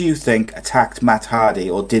who do you think attacked Matt Hardy,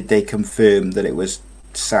 or did they confirm that it was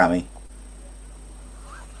Sammy?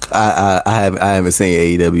 I haven't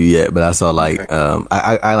seen AEW yet, but I saw like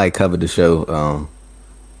I like covered the show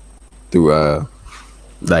through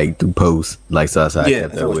posts, like so I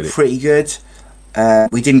kept up with it. Pretty good.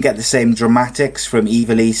 We didn't get the same dramatics from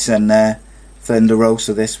Ivelisse and Thunder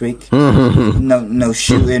Rosa this week. No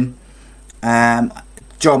shooting.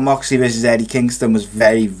 John Moxley versus Eddie Kingston was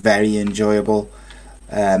very, very enjoyable.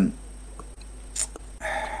 I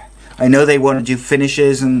know they want to do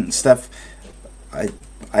finishes and stuff. I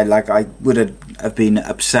would have been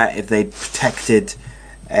upset if they protected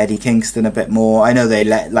Eddie Kingston a bit more. I know they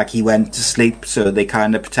he went to sleep, so they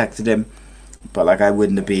kind of protected him. But I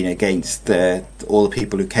wouldn't have been against all the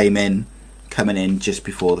people who coming in just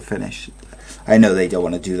before the finish. I know they don't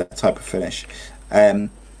want to do that type of finish.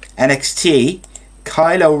 NXT,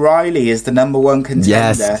 Kyle O'Reilly is the number one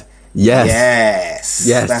contender. Yes.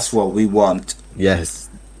 That's what we want. Yes.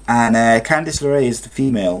 And Candice LeRae is the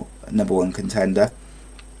female number one contender.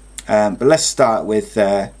 But let's start with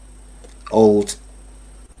old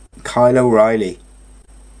Kyle O'Reilly.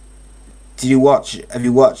 Have you watched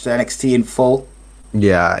NXT in full?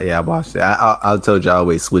 Yeah, I watched it. I told you I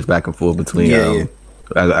always switch back and forth between.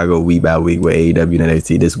 I go week by week with AEW and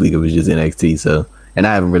NXT. This week it was just NXT. So, and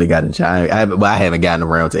I haven't really gotten. I haven't gotten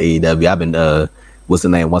around to AEW. I've been what's the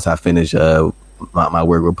name? Once I finish my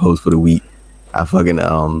work post for the week, I started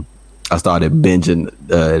binging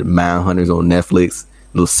Mindhunters on Netflix,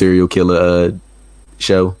 little serial killer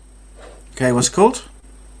show. Okay, what's it called?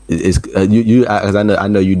 It's you because I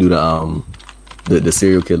know you do the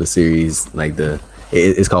serial killer series, like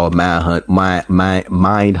it's called Mindhunters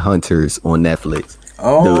on Netflix.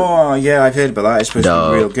 Yeah, I've heard about that. It's supposed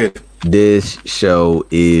to be real good. This show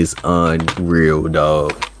is unreal,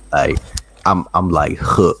 dog. Like I'm like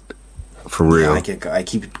hooked for real. I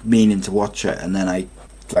keep meaning to watch it, and then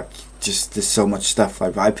there's so much stuff.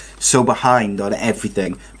 I'm so behind on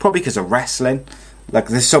everything, probably because of wrestling.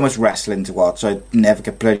 There's so much wrestling to watch, I never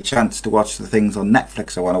get a bloody chance to watch the things on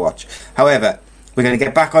Netflix I want to watch. However, we're going to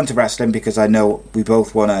get back onto wrestling because I know we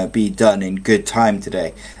both want to be done in good time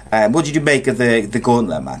today. What did you make of the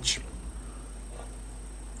gauntlet match?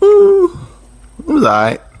 It was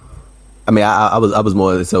alright. I mean, I was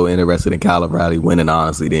more so interested in Kyle O'Reilly winning,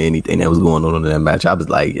 honestly, than anything that was going on in that match. I was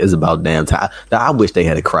like, it's about damn time. I wish they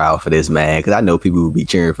had a crowd for this, man, because I know people would be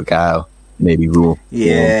cheering for Kyle. Maybe rule.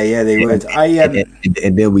 Yeah, they would.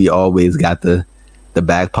 And then we always got the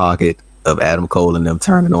back pocket of Adam Cole and them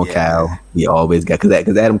turning on Kyle. We always got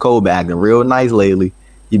because Adam Cole been acting real nice lately.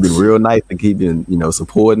 He been real nice and keeping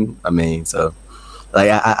supporting. I mean, so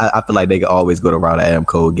I feel like they could always go the route of Adam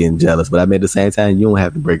Cole getting jealous, but I mean at the same time you don't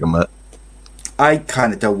have to break them up. I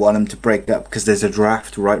kind of don't want him to break up because there's a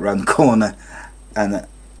draft right around the corner, and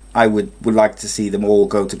I would like to see them all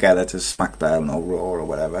go together to SmackDown or Raw or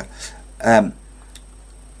whatever.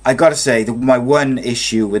 I gotta say, my one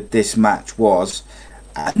issue with this match was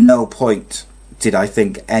at no point did I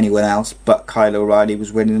think anyone else but Kyle O'Reilly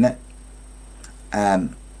was winning it.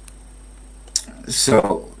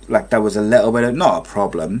 So that was a little bit of, not a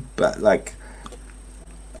problem, but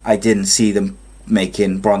I didn't see them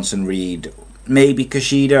making Bronson Reed, maybe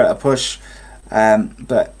Kushida at a push.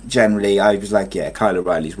 But generally, I was like, yeah, Kyle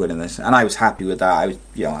O'Reilly's winning this, and I was happy with that.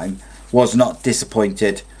 I was not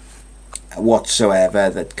disappointed whatsoever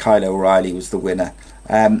that Kyle O'Reilly was the winner.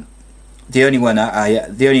 The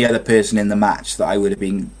only other person in the match that I would have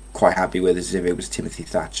been quite happy with is if it was Timothy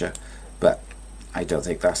Thatcher, but I don't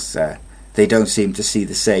think that's. They don't seem to see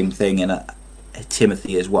the same thing in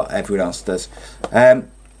Timothy as what everyone else does. So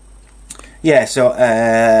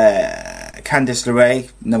Candice LeRae,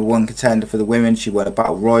 number 1 contender for the women. She won a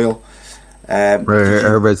battle royal.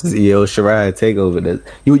 Her versus Io Shirai takeover.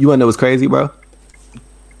 You want to know what's crazy, bro?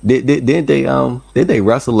 Did they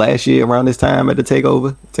wrestle last year around this time at the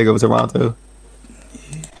takeover Toronto?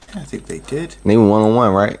 Yeah, I think they did. They were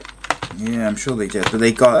 1-on-1, right? Yeah, I'm sure they did. But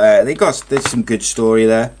there's some good story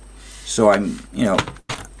there. So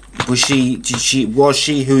was she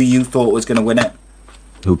who you thought was going to win it?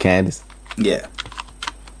 Who, Candice? Yeah.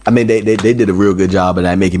 I mean, they did a real good job of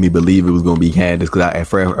that, making me believe it was going to be Candice. Because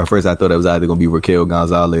at first I thought it was either going to be Raquel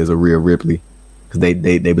Gonzalez or Rhea Ripley. Because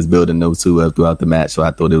they was building those two up throughout the match. So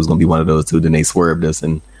I thought it was going to be one of those two. Then they swerved us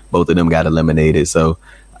and both of them got eliminated. So,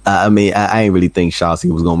 I ain't really think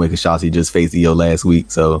Shotzi was going to make a Shotzi just face Io last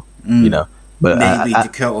week. So, But maybe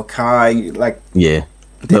Dakota Kai, yeah.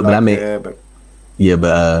 I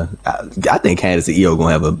think Candice and Io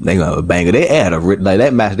gonna have a banger. They had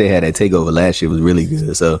that match they had at Takeover last year was really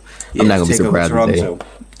good. So I'm not gonna be surprised.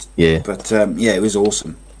 Yeah, but it was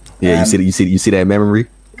awesome. Yeah, you see that memory.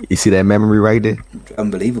 You see that memory right there.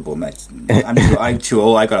 Unbelievable, mate. I'm too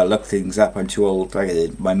old. I gotta look things up. I'm too old.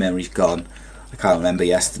 My memory's gone. I can't remember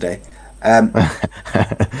yesterday.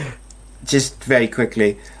 Just very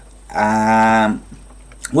quickly,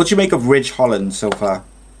 what do you make of Ridge Holland so far?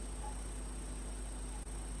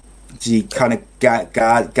 Do you kind of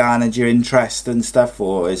garnered your interest and stuff,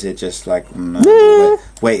 or is it just like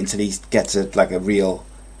wait until he gets a real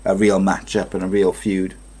matchup and a real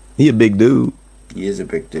feud? He a big dude. He is a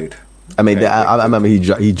big dude. I mean, I remember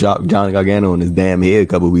he dropped Johnny Gargano on his damn head a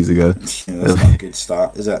couple weeks ago. That's not a good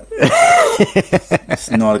start, is it? It's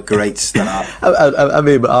not a great start. I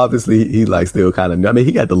mean, but obviously he still kind of. I mean,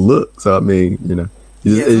 he got the look, so I mean, From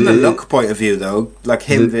the look point of view, though, like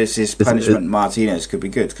him versus Punishment Martinez could be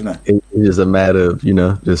good, couldn't it? It's just a matter of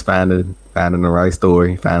just finding the right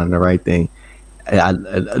story, finding the right thing. You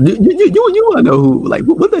want to know who? Like,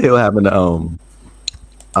 what the hell happened to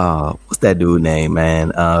what's that dude name,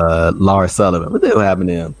 man? Lars Sullivan. What the hell happened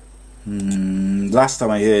to him? Last time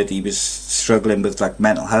I heard, he was struggling with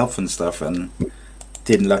mental health and stuff, and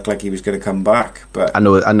didn't look like he was going to come back. But I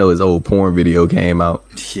know his old porn video came out.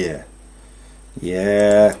 Yeah.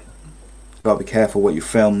 Gotta be careful what you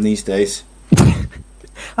film these days.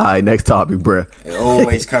 Alright, next topic, bruh. It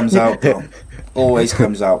always comes out, bro. Always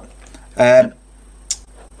comes out. I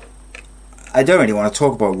don't really want to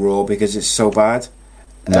talk about Raw because it's so bad.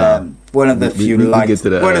 No. One of the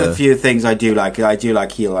few things I do like heel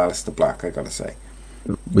Aleister Black, I gotta say.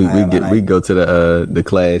 We go to the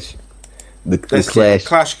Clash.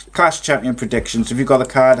 Clash champion predictions. Have you got the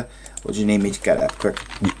card? Or do you need me to get it up quick?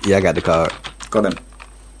 Yeah, I got the card. Got him.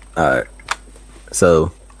 Alright.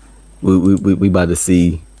 So we about to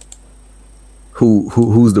see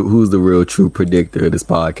who's the real true predictor of this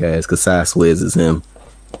podcast, because Cy Swizz is him.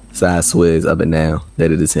 Cy Swizz up and down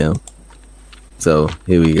that it is him. So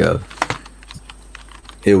here we go.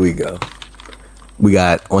 We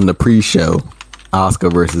got on the pre-show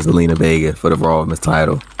Asuka versus Zelina Vega for the Raw Women's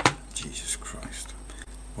title. Jesus Christ.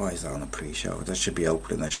 Why is that on the pre-show? That should be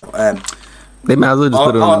opening the show. They might as well just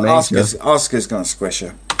put it on the main show. Asuka's gonna squish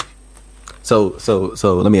her. So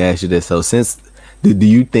let me ask you this. So do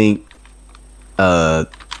you think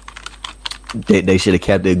they should have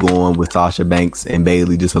kept it going with Sasha Banks and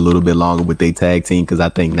Bayley just a little bit longer with their tag team? Because I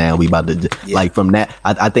think now we about to from that.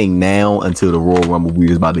 I think now until the Royal Rumble, we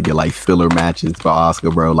just about to get filler matches for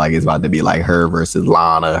Asuka, bro. It's about to be her versus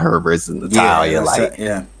Lana, her versus Natalya.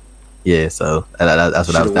 Yeah. So that's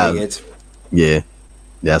what I was thinking. Yeah,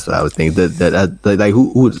 that's what I was thinking.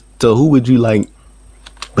 Who would you like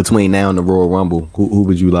between now and the Royal Rumble? Who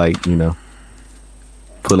would you like?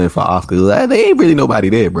 Pull in for Asuka? There ain't really nobody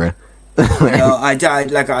there, bro. We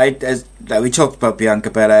talked about Bianca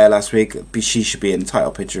Belair last week. She should be in the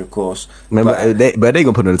title picture, of course. But they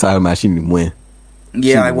gonna put her in the title match. She didn't win.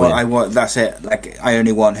 Yeah, I want. That's it. I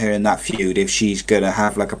only want her in that feud if she's gonna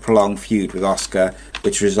have a prolonged feud with Asuka,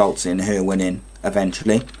 which results in her winning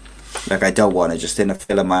eventually. I don't want her just in a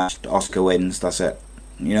filler match. Asuka wins. That's it.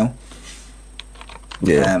 Yeah.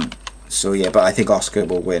 But I think Asuka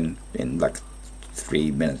will win in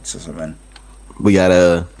 3 minutes or something. We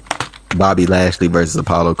got Bobby Lashley versus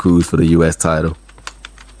Apollo Crews for the U.S. title.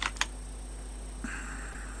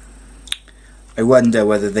 I wonder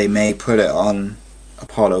whether they may put it on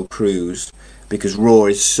Apollo Crews because Raw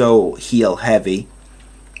is so heel heavy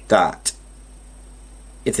that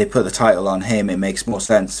if they put the title on him, it makes more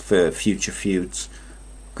sense for future feuds.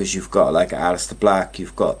 Because you've got like Aleister Black,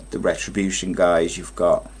 you've got the Retribution guys, you've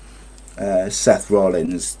got Seth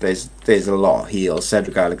Rollins. There's a lot of heels.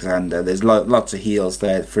 Cedric Alexander. There's lots of heels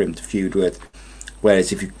there for him to feud with.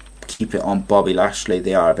 Whereas if you keep it on Bobby Lashley,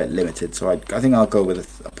 they are a bit limited. So I think I'll go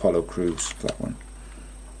with Apollo Crews for that one.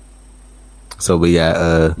 So we got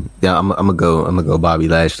I'm gonna go Bobby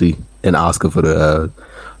Lashley and Oscar for the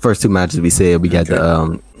first two matches we said. We got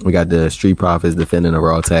the Street Profits defending the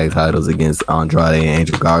Raw Tag titles against Andrade and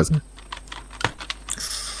Angel Garza.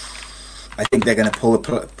 I think they're going to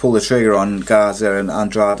pull the trigger on Garza and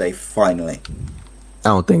Andrade finally. I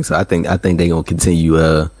don't think so. I think they're going to continue.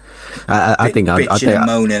 I think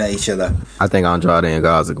moaning at each other. I think Andrade and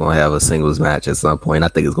Garza are going to have a singles match at some point. I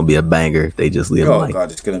think it's going to be a banger if they just leave them. Oh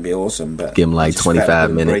God, it's going to be awesome. But give them like 25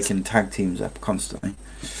 minutes. Breaking tag teams up constantly.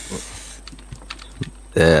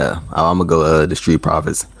 Yeah, I'm gonna go the Street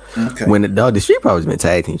Profits. Okay. When the Street Profits been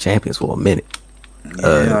tag team champions for a minute.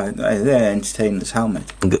 Yeah, they're entertaining as hell,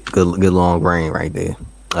 mate. Good long reign right there.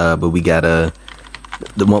 But we got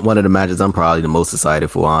one of the matches I'm probably the most excited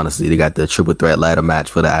for. Honestly, they got the triple threat ladder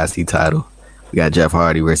match for the IC title. We got Jeff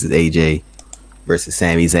Hardy versus AJ versus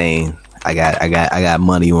Sami Zayn. I got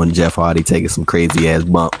money on Jeff Hardy taking some crazy ass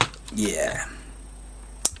bump. Yeah.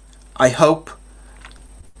 I hope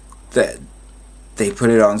that they put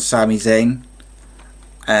it on Sami Zayn,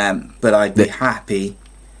 but I'd be happy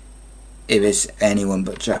if it's anyone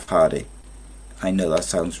but Jeff Hardy. I know that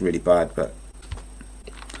sounds really bad, but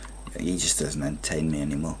he just doesn't entertain me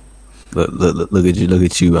anymore. Look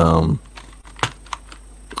at you,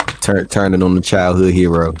 turning on the childhood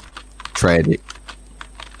hero. Tragic.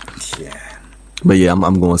 Yeah. But yeah,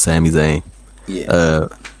 I'm going Sami Zayn. Yeah.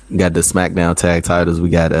 Got the SmackDown tag titles. We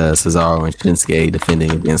got Cesaro and Shinsuke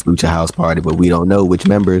defending against Lucha House Party, but we don't know which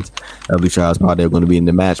members of Lucha House Party are going to be in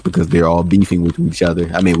the match because they're all beefing with each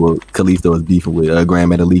other. I mean, well, Kalisto is beefing with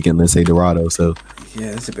Grand Metalik and Lince Dorado. So yeah,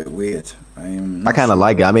 it's a bit weird. I kind of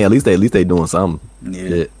like it. I mean, at least they doing something. Yeah,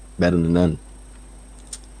 shit, better than none.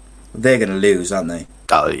 They're gonna lose, aren't they?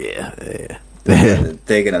 Oh yeah.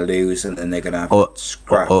 They're gonna lose, and then they're gonna have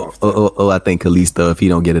scrap. I think Kalisto, if he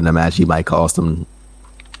don't get in the match, he might cost him.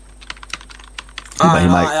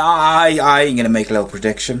 I ain't gonna make a little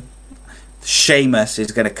prediction. Sheamus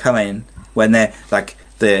is gonna come in when they're like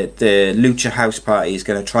the Lucha House Party is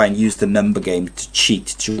gonna try and use the number game to cheat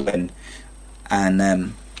to win,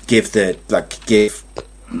 and give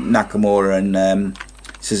Nakamura and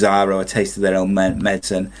Cesaro a taste of their own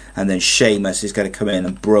medicine, and then Sheamus is gonna come in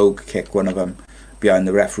and brogue kick one of them behind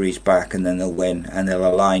the referee's back, and then they'll win, and they'll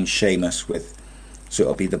align Sheamus with, so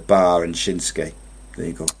it'll be the Bar and Shinsuke. There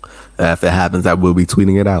you go. If it happens, I will be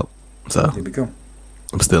tweeting it out. So there we go.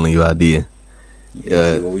 I'm stealing your idea.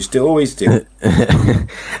 Yeah, you always do.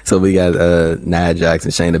 So we got Nia Jax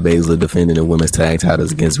and Shayna Baszler defending the women's tag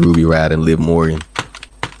titles against Ruby Riott and Liv Morgan.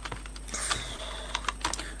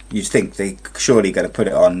 You think they surely got to put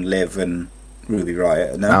it on Liv and Ruby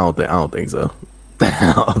Riott? No, I don't think so.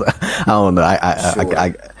 I don't know.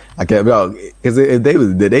 I can't, because if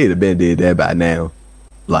they'd have been did that by now.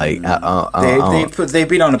 Like they've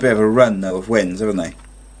been on a bit of a run though of wins, haven't they?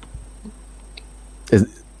 It's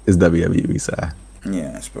WWE side.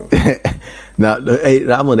 Yeah, I suppose. Now, hey,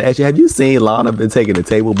 I'm gonna ask you: have you seen Lana been taking a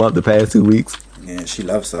table bump the past 2 weeks? Yeah, she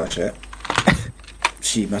loves that shit.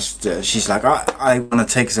 She must. She's like, I want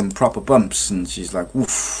to take some proper bumps, and she's like,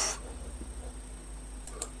 woof.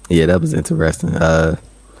 Yeah, that was interesting. But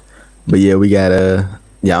yeah, we got I'm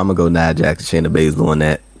gonna go Nia Jax and Shayna Baszler on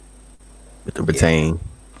that with the retain. Yeah.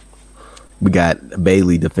 We got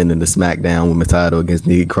Bayley defending the SmackDown Women's title against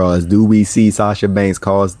Nikki Cross. Do we see Sasha Banks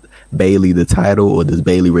cost Bayley the title, or does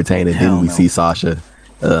Bayley retain it? Then we see Sasha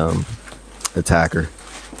attack her.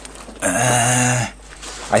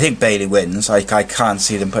 I think Bayley wins. I can't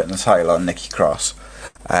see them putting the title on Nikki Cross.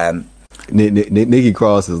 Nikki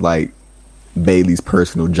Cross is like Bayley's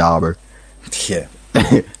personal jobber. Yeah.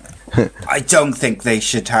 I don't think they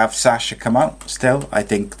should have Sasha come out still. I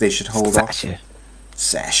think they should hold off.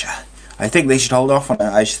 Sasha. I think they should hold off on it.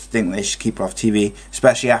 I think they should keep her off TV,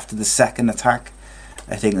 especially after the second attack.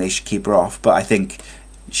 I think they should keep her off, but I think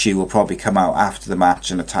she will probably come out after the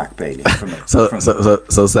match and attack Bayley. So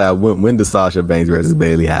Sal, when does Sasha Banks versus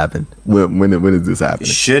Bayley happen? When is this happening?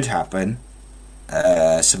 It should happen.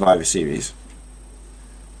 Survivor Series.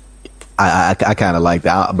 I kind of like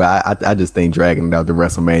that, but I just think dragging it out to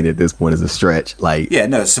WrestleMania at this point is a stretch. Like, yeah,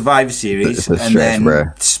 no, Survivor Series, it's a and stretch, then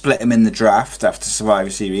bruh. split them in the draft after Survivor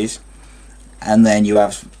Series, and then you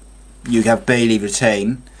have Bayley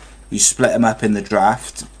retain. You split them up in the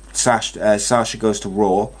draft. Sasha goes to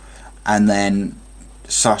Raw, and then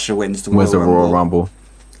Sasha wins the Royal Rumble.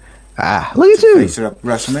 Look at you. Face her up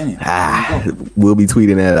WrestleMania. We'll be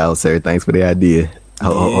tweeting that out, sir. Thanks for the idea.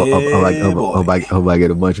 Hope I get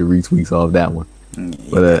a bunch of retweets off that one.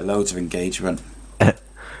 Get loads of engagement.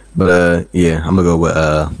 But yeah, I'm gonna go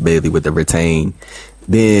with Bayley with the retain.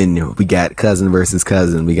 Then we got cousin versus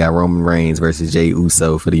cousin. We got Roman Reigns versus Jey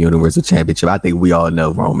Uso for the Universal Championship. I think we all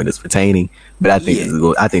know Roman is retaining, but I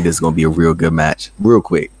think this is gonna be a real good match. Real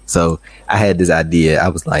quick. So I had this idea. I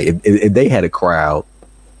was like, if they had a crowd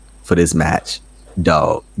for this match,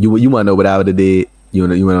 dog, you want to know what I would have did? You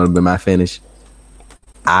want to know my finish?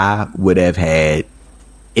 I would have had,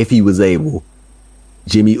 if he was able,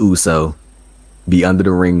 Jimmy Uso be under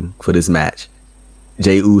the ring for this match.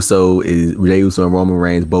 Jey Uso and Roman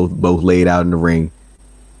Reigns both laid out in the ring.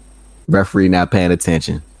 Referee not paying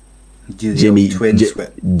attention. Do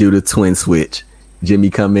the twin switch.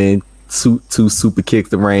 Jimmy come in, two super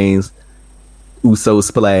kicks the Reigns. Uso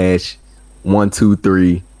splash, 1, 2,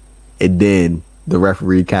 3, and then the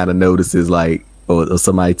referee kind of notices like. Or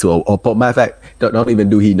somebody to, or matter of fact, don't even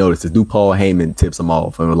do he notices. Do Paul Heyman tips him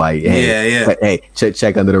off and like, hey,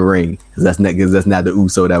 check under the ring because that's not the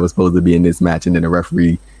Uso that was supposed to be in this match. And then the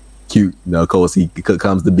referee, cute, of course he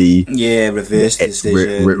comes to be reverse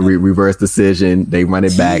decision. Reverse decision. They run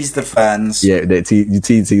it back. Tease the fans. Yeah, they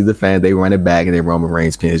tease the fans. They run it back and then Roman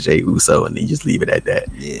Reigns pins Jey Uso and then you just leave it at that.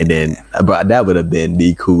 Yeah. And then, but that would have been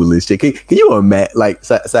the coolest shit. Can you imagine? Like,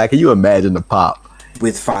 can you imagine the pop?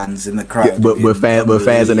 With fans in the crowd, with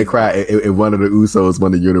fans in the crowd, if one of the Usos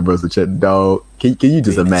won the Universal Championship, dog, can you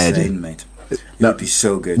just imagine? Insane, mate. That'd be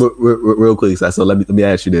so good. Real quick, so let me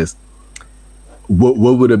ask you this: what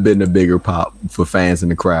would have been the bigger pop for fans in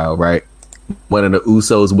the crowd, right? One of the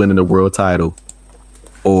Usos winning the world title,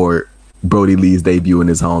 or Brody Lee's debut in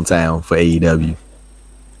his hometown for AEW?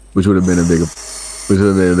 Which would have been a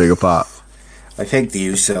bigger pop? I think the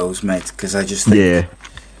Usos, mate, because I just think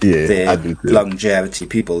I do too. Longevity,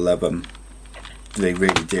 people love them. They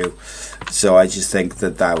really do. So I just think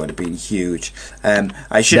that would have been huge.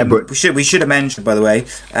 We should have mentioned, by the way,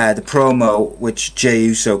 the promo which Jey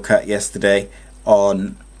Uso cut yesterday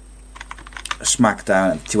on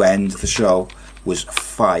SmackDown to end the show was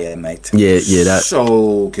fire, mate. Yeah, that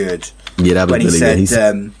so good. Yeah, that was when really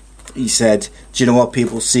good. He said, "Do you know what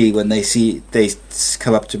people see when they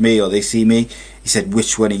come up to me or they see me?" He said,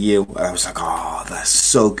 "Which one are you?" And I was like, "Oh, that's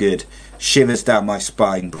so good. Shivers down my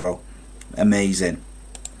spine, bro. Amazing."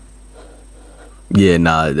 Yeah,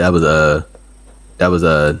 nah, that was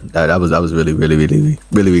really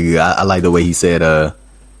good. I like the way he said.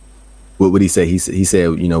 What he said? He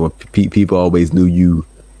said, you know, when people always knew you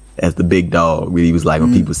as the big dog. Really, he was like,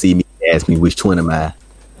 when people see me, they ask me which twin am I.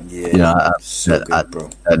 Yeah, you know, bro.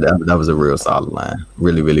 That was a real solid line.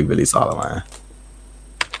 Really solid line.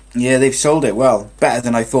 Yeah, they've sold it well, better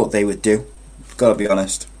than I thought they would do. Gotta be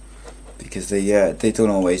honest, because they don't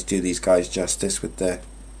always do these guys justice with the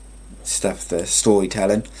stuff, the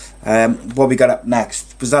storytelling. What we got up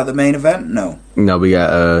next? Was that the main event? No, we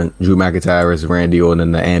got Drew McIntyre versus Randy Orton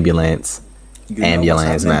in the ambulance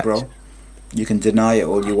match, bro. You can deny it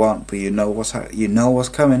all you want, but you know what's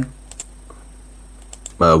coming.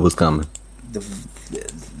 What's coming? The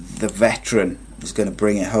veteran is going to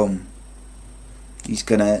bring it home. He's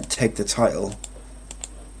going to take the title.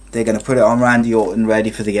 They're going to put it on Randy Orton,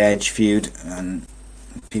 ready for the Edge feud, and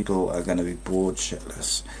people are going to be bored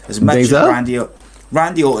shitless. As much as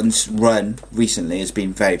Randy Orton's run recently has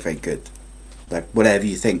been very, very good. Like, whatever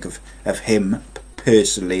you think of him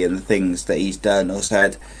personally and the things that he's done or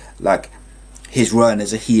said, like, his run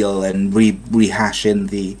as a heel and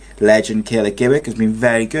rehashing the Legend Killer gimmick has been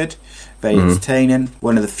very good, very entertaining.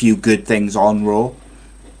 One of the few good things on Raw,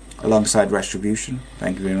 alongside Retribution.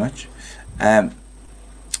 Thank you very much. I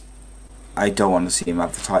don't want to see him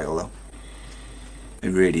have the title though. I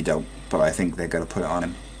really don't, but I think they're going to put it on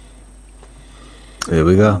him. There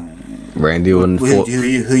we go. Randy Orton.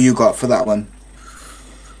 Who you got for that one?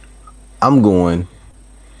 I'm going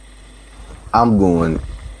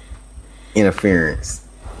interference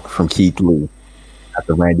from Keith Lee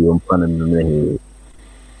after Randy Orton punting him in the head.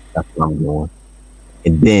 That's what I'm going.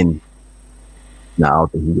 And then, I don't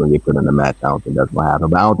think he's going to get put in the match. I don't think that's going to happen.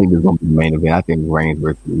 But I don't think it's going to be the main event. I think Reigns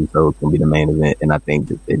versus Uso is going to be the main event. And I think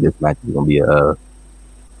that this match is going to be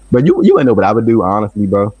But you ain't know what I would do, honestly,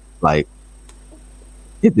 bro. Like,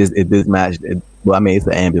 if this match, well, I mean, it's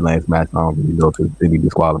an ambulance match. I don't really know if there's any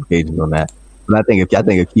disqualifications on that. But I think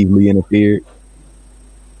if Keith Lee interfered,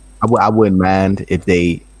 I wouldn't mind if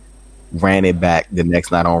they ran it back the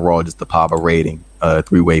next night on Raw just to pop a rating,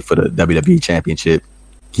 3-way for the WWE Championship,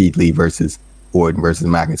 Keith Lee versus Orton versus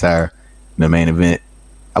McIntyre in the main event.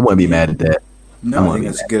 I wouldn't be mad at that. No, I think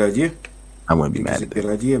that's a good idea. I wouldn't be mad at that. It's a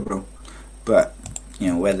good idea, bro. But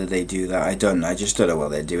whether they do that, I don't know. I just don't know what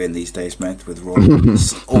they're doing these days, mate, with Raw.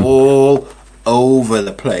 It's all over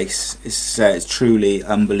the place. It's truly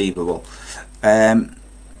unbelievable. And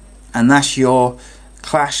that's your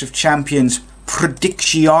Clash of Champions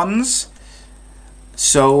predictions.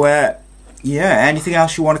 So, anything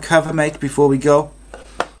else you want to cover, mate, before we go?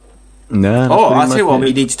 No. I'll tell you what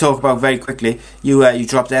we need to talk about very quickly. You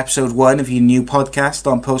dropped episode 1 of your new podcast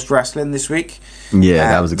on Post Wrestling this week. Yeah,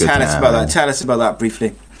 that was a good time. Tell us about that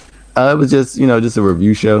briefly. It was just a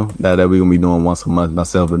review show that we're gonna be doing once a month.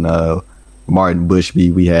 Myself and Martin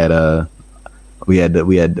Bushby. We had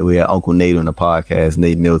Uncle Nate on the podcast,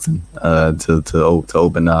 Nate Milton, to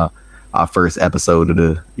open our first episode of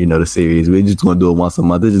the series. We're just gonna do it once a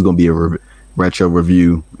month. It's just gonna be a retro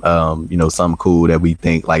review. Something cool that we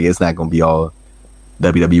think, like, it's not gonna be all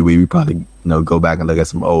WWE. We probably go back and look at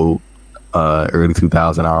some old early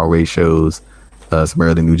 2000 ROH shows, some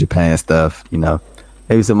early New Japan stuff.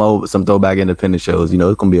 Maybe some throwback independent shows.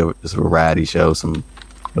 It's gonna be just a variety show. Some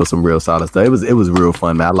real solid stuff. It was real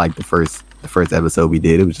fun, man. I liked the first episode we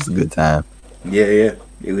did. It was just a good time. Yeah.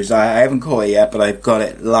 It was. I haven't caught it yet, but I've got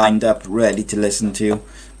it lined up, ready to listen to.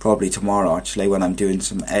 Probably tomorrow, actually, when I'm doing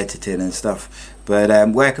some editing and stuff. But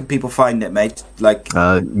where can people find it, mate? Like, you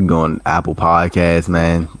can go on Apple Podcasts,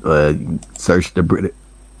 man. Search the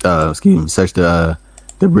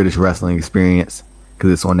British Wrestling Experience,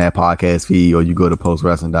 because it's on that podcast feed, or you go to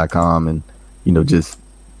postwrestling.com and just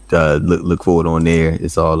look for it on there.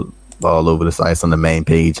 It's all over the site. It's on the main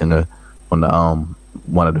page and on the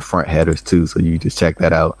one of the front headers too, so you just check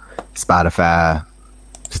that out. Spotify,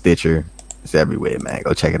 Stitcher, it's everywhere, man.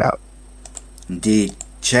 Go check it out. Indeed.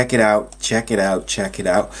 Check it out.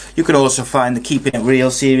 You can also find the Keeping It Real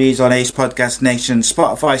series on Ace Podcast Nation,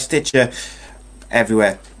 Spotify, Stitcher,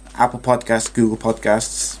 everywhere. Apple Podcasts, Google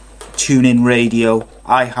Podcasts, TuneIn Radio,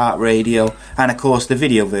 iHeartRadio, and of course the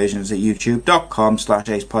video versions at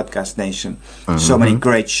youtube.com/Ace Podcast Nation. So many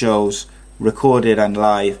great shows recorded and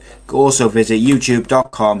live. Also visit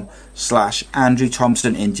youtube.com/Andrew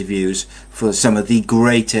Thompson Interviews for some of the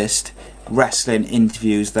greatest wrestling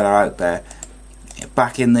interviews that are out there.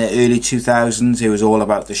 Back in the early 2000s, it was all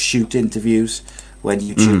about the shoot interviews when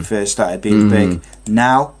YouTube first started being big.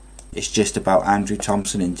 Now it's just about Andrew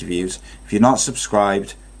Thompson Interviews. If you're not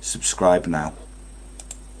subscribed, subscribe now.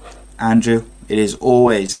 Andrew, it is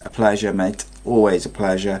always a pleasure, mate. Always a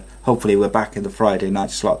pleasure. Hopefully we're back in the Friday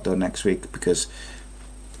night slot though next week, because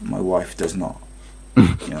my wife does not.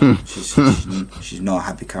 She's not a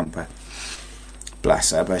happy camper.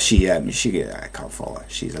 Bless her, but she I can't follow her.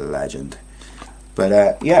 She's a legend. But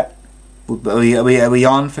are we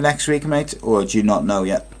on for next week, mate, or do you not know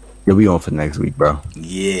yet? Yeah, we on for next week, bro.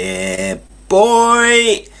 Yeah,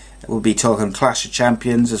 boy. We'll be talking Clash of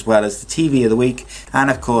Champions as well as the TV of the week,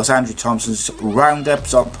 and of course Andrew Thompson's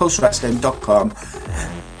roundups on postwrestling.com.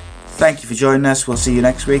 Thank you for joining us. We'll see you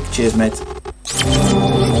next week. Cheers, mate.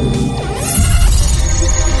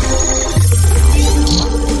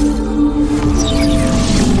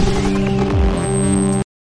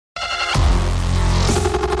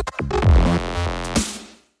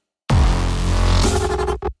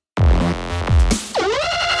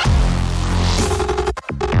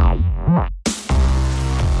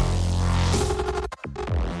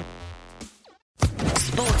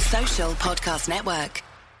 Social Podcast Network.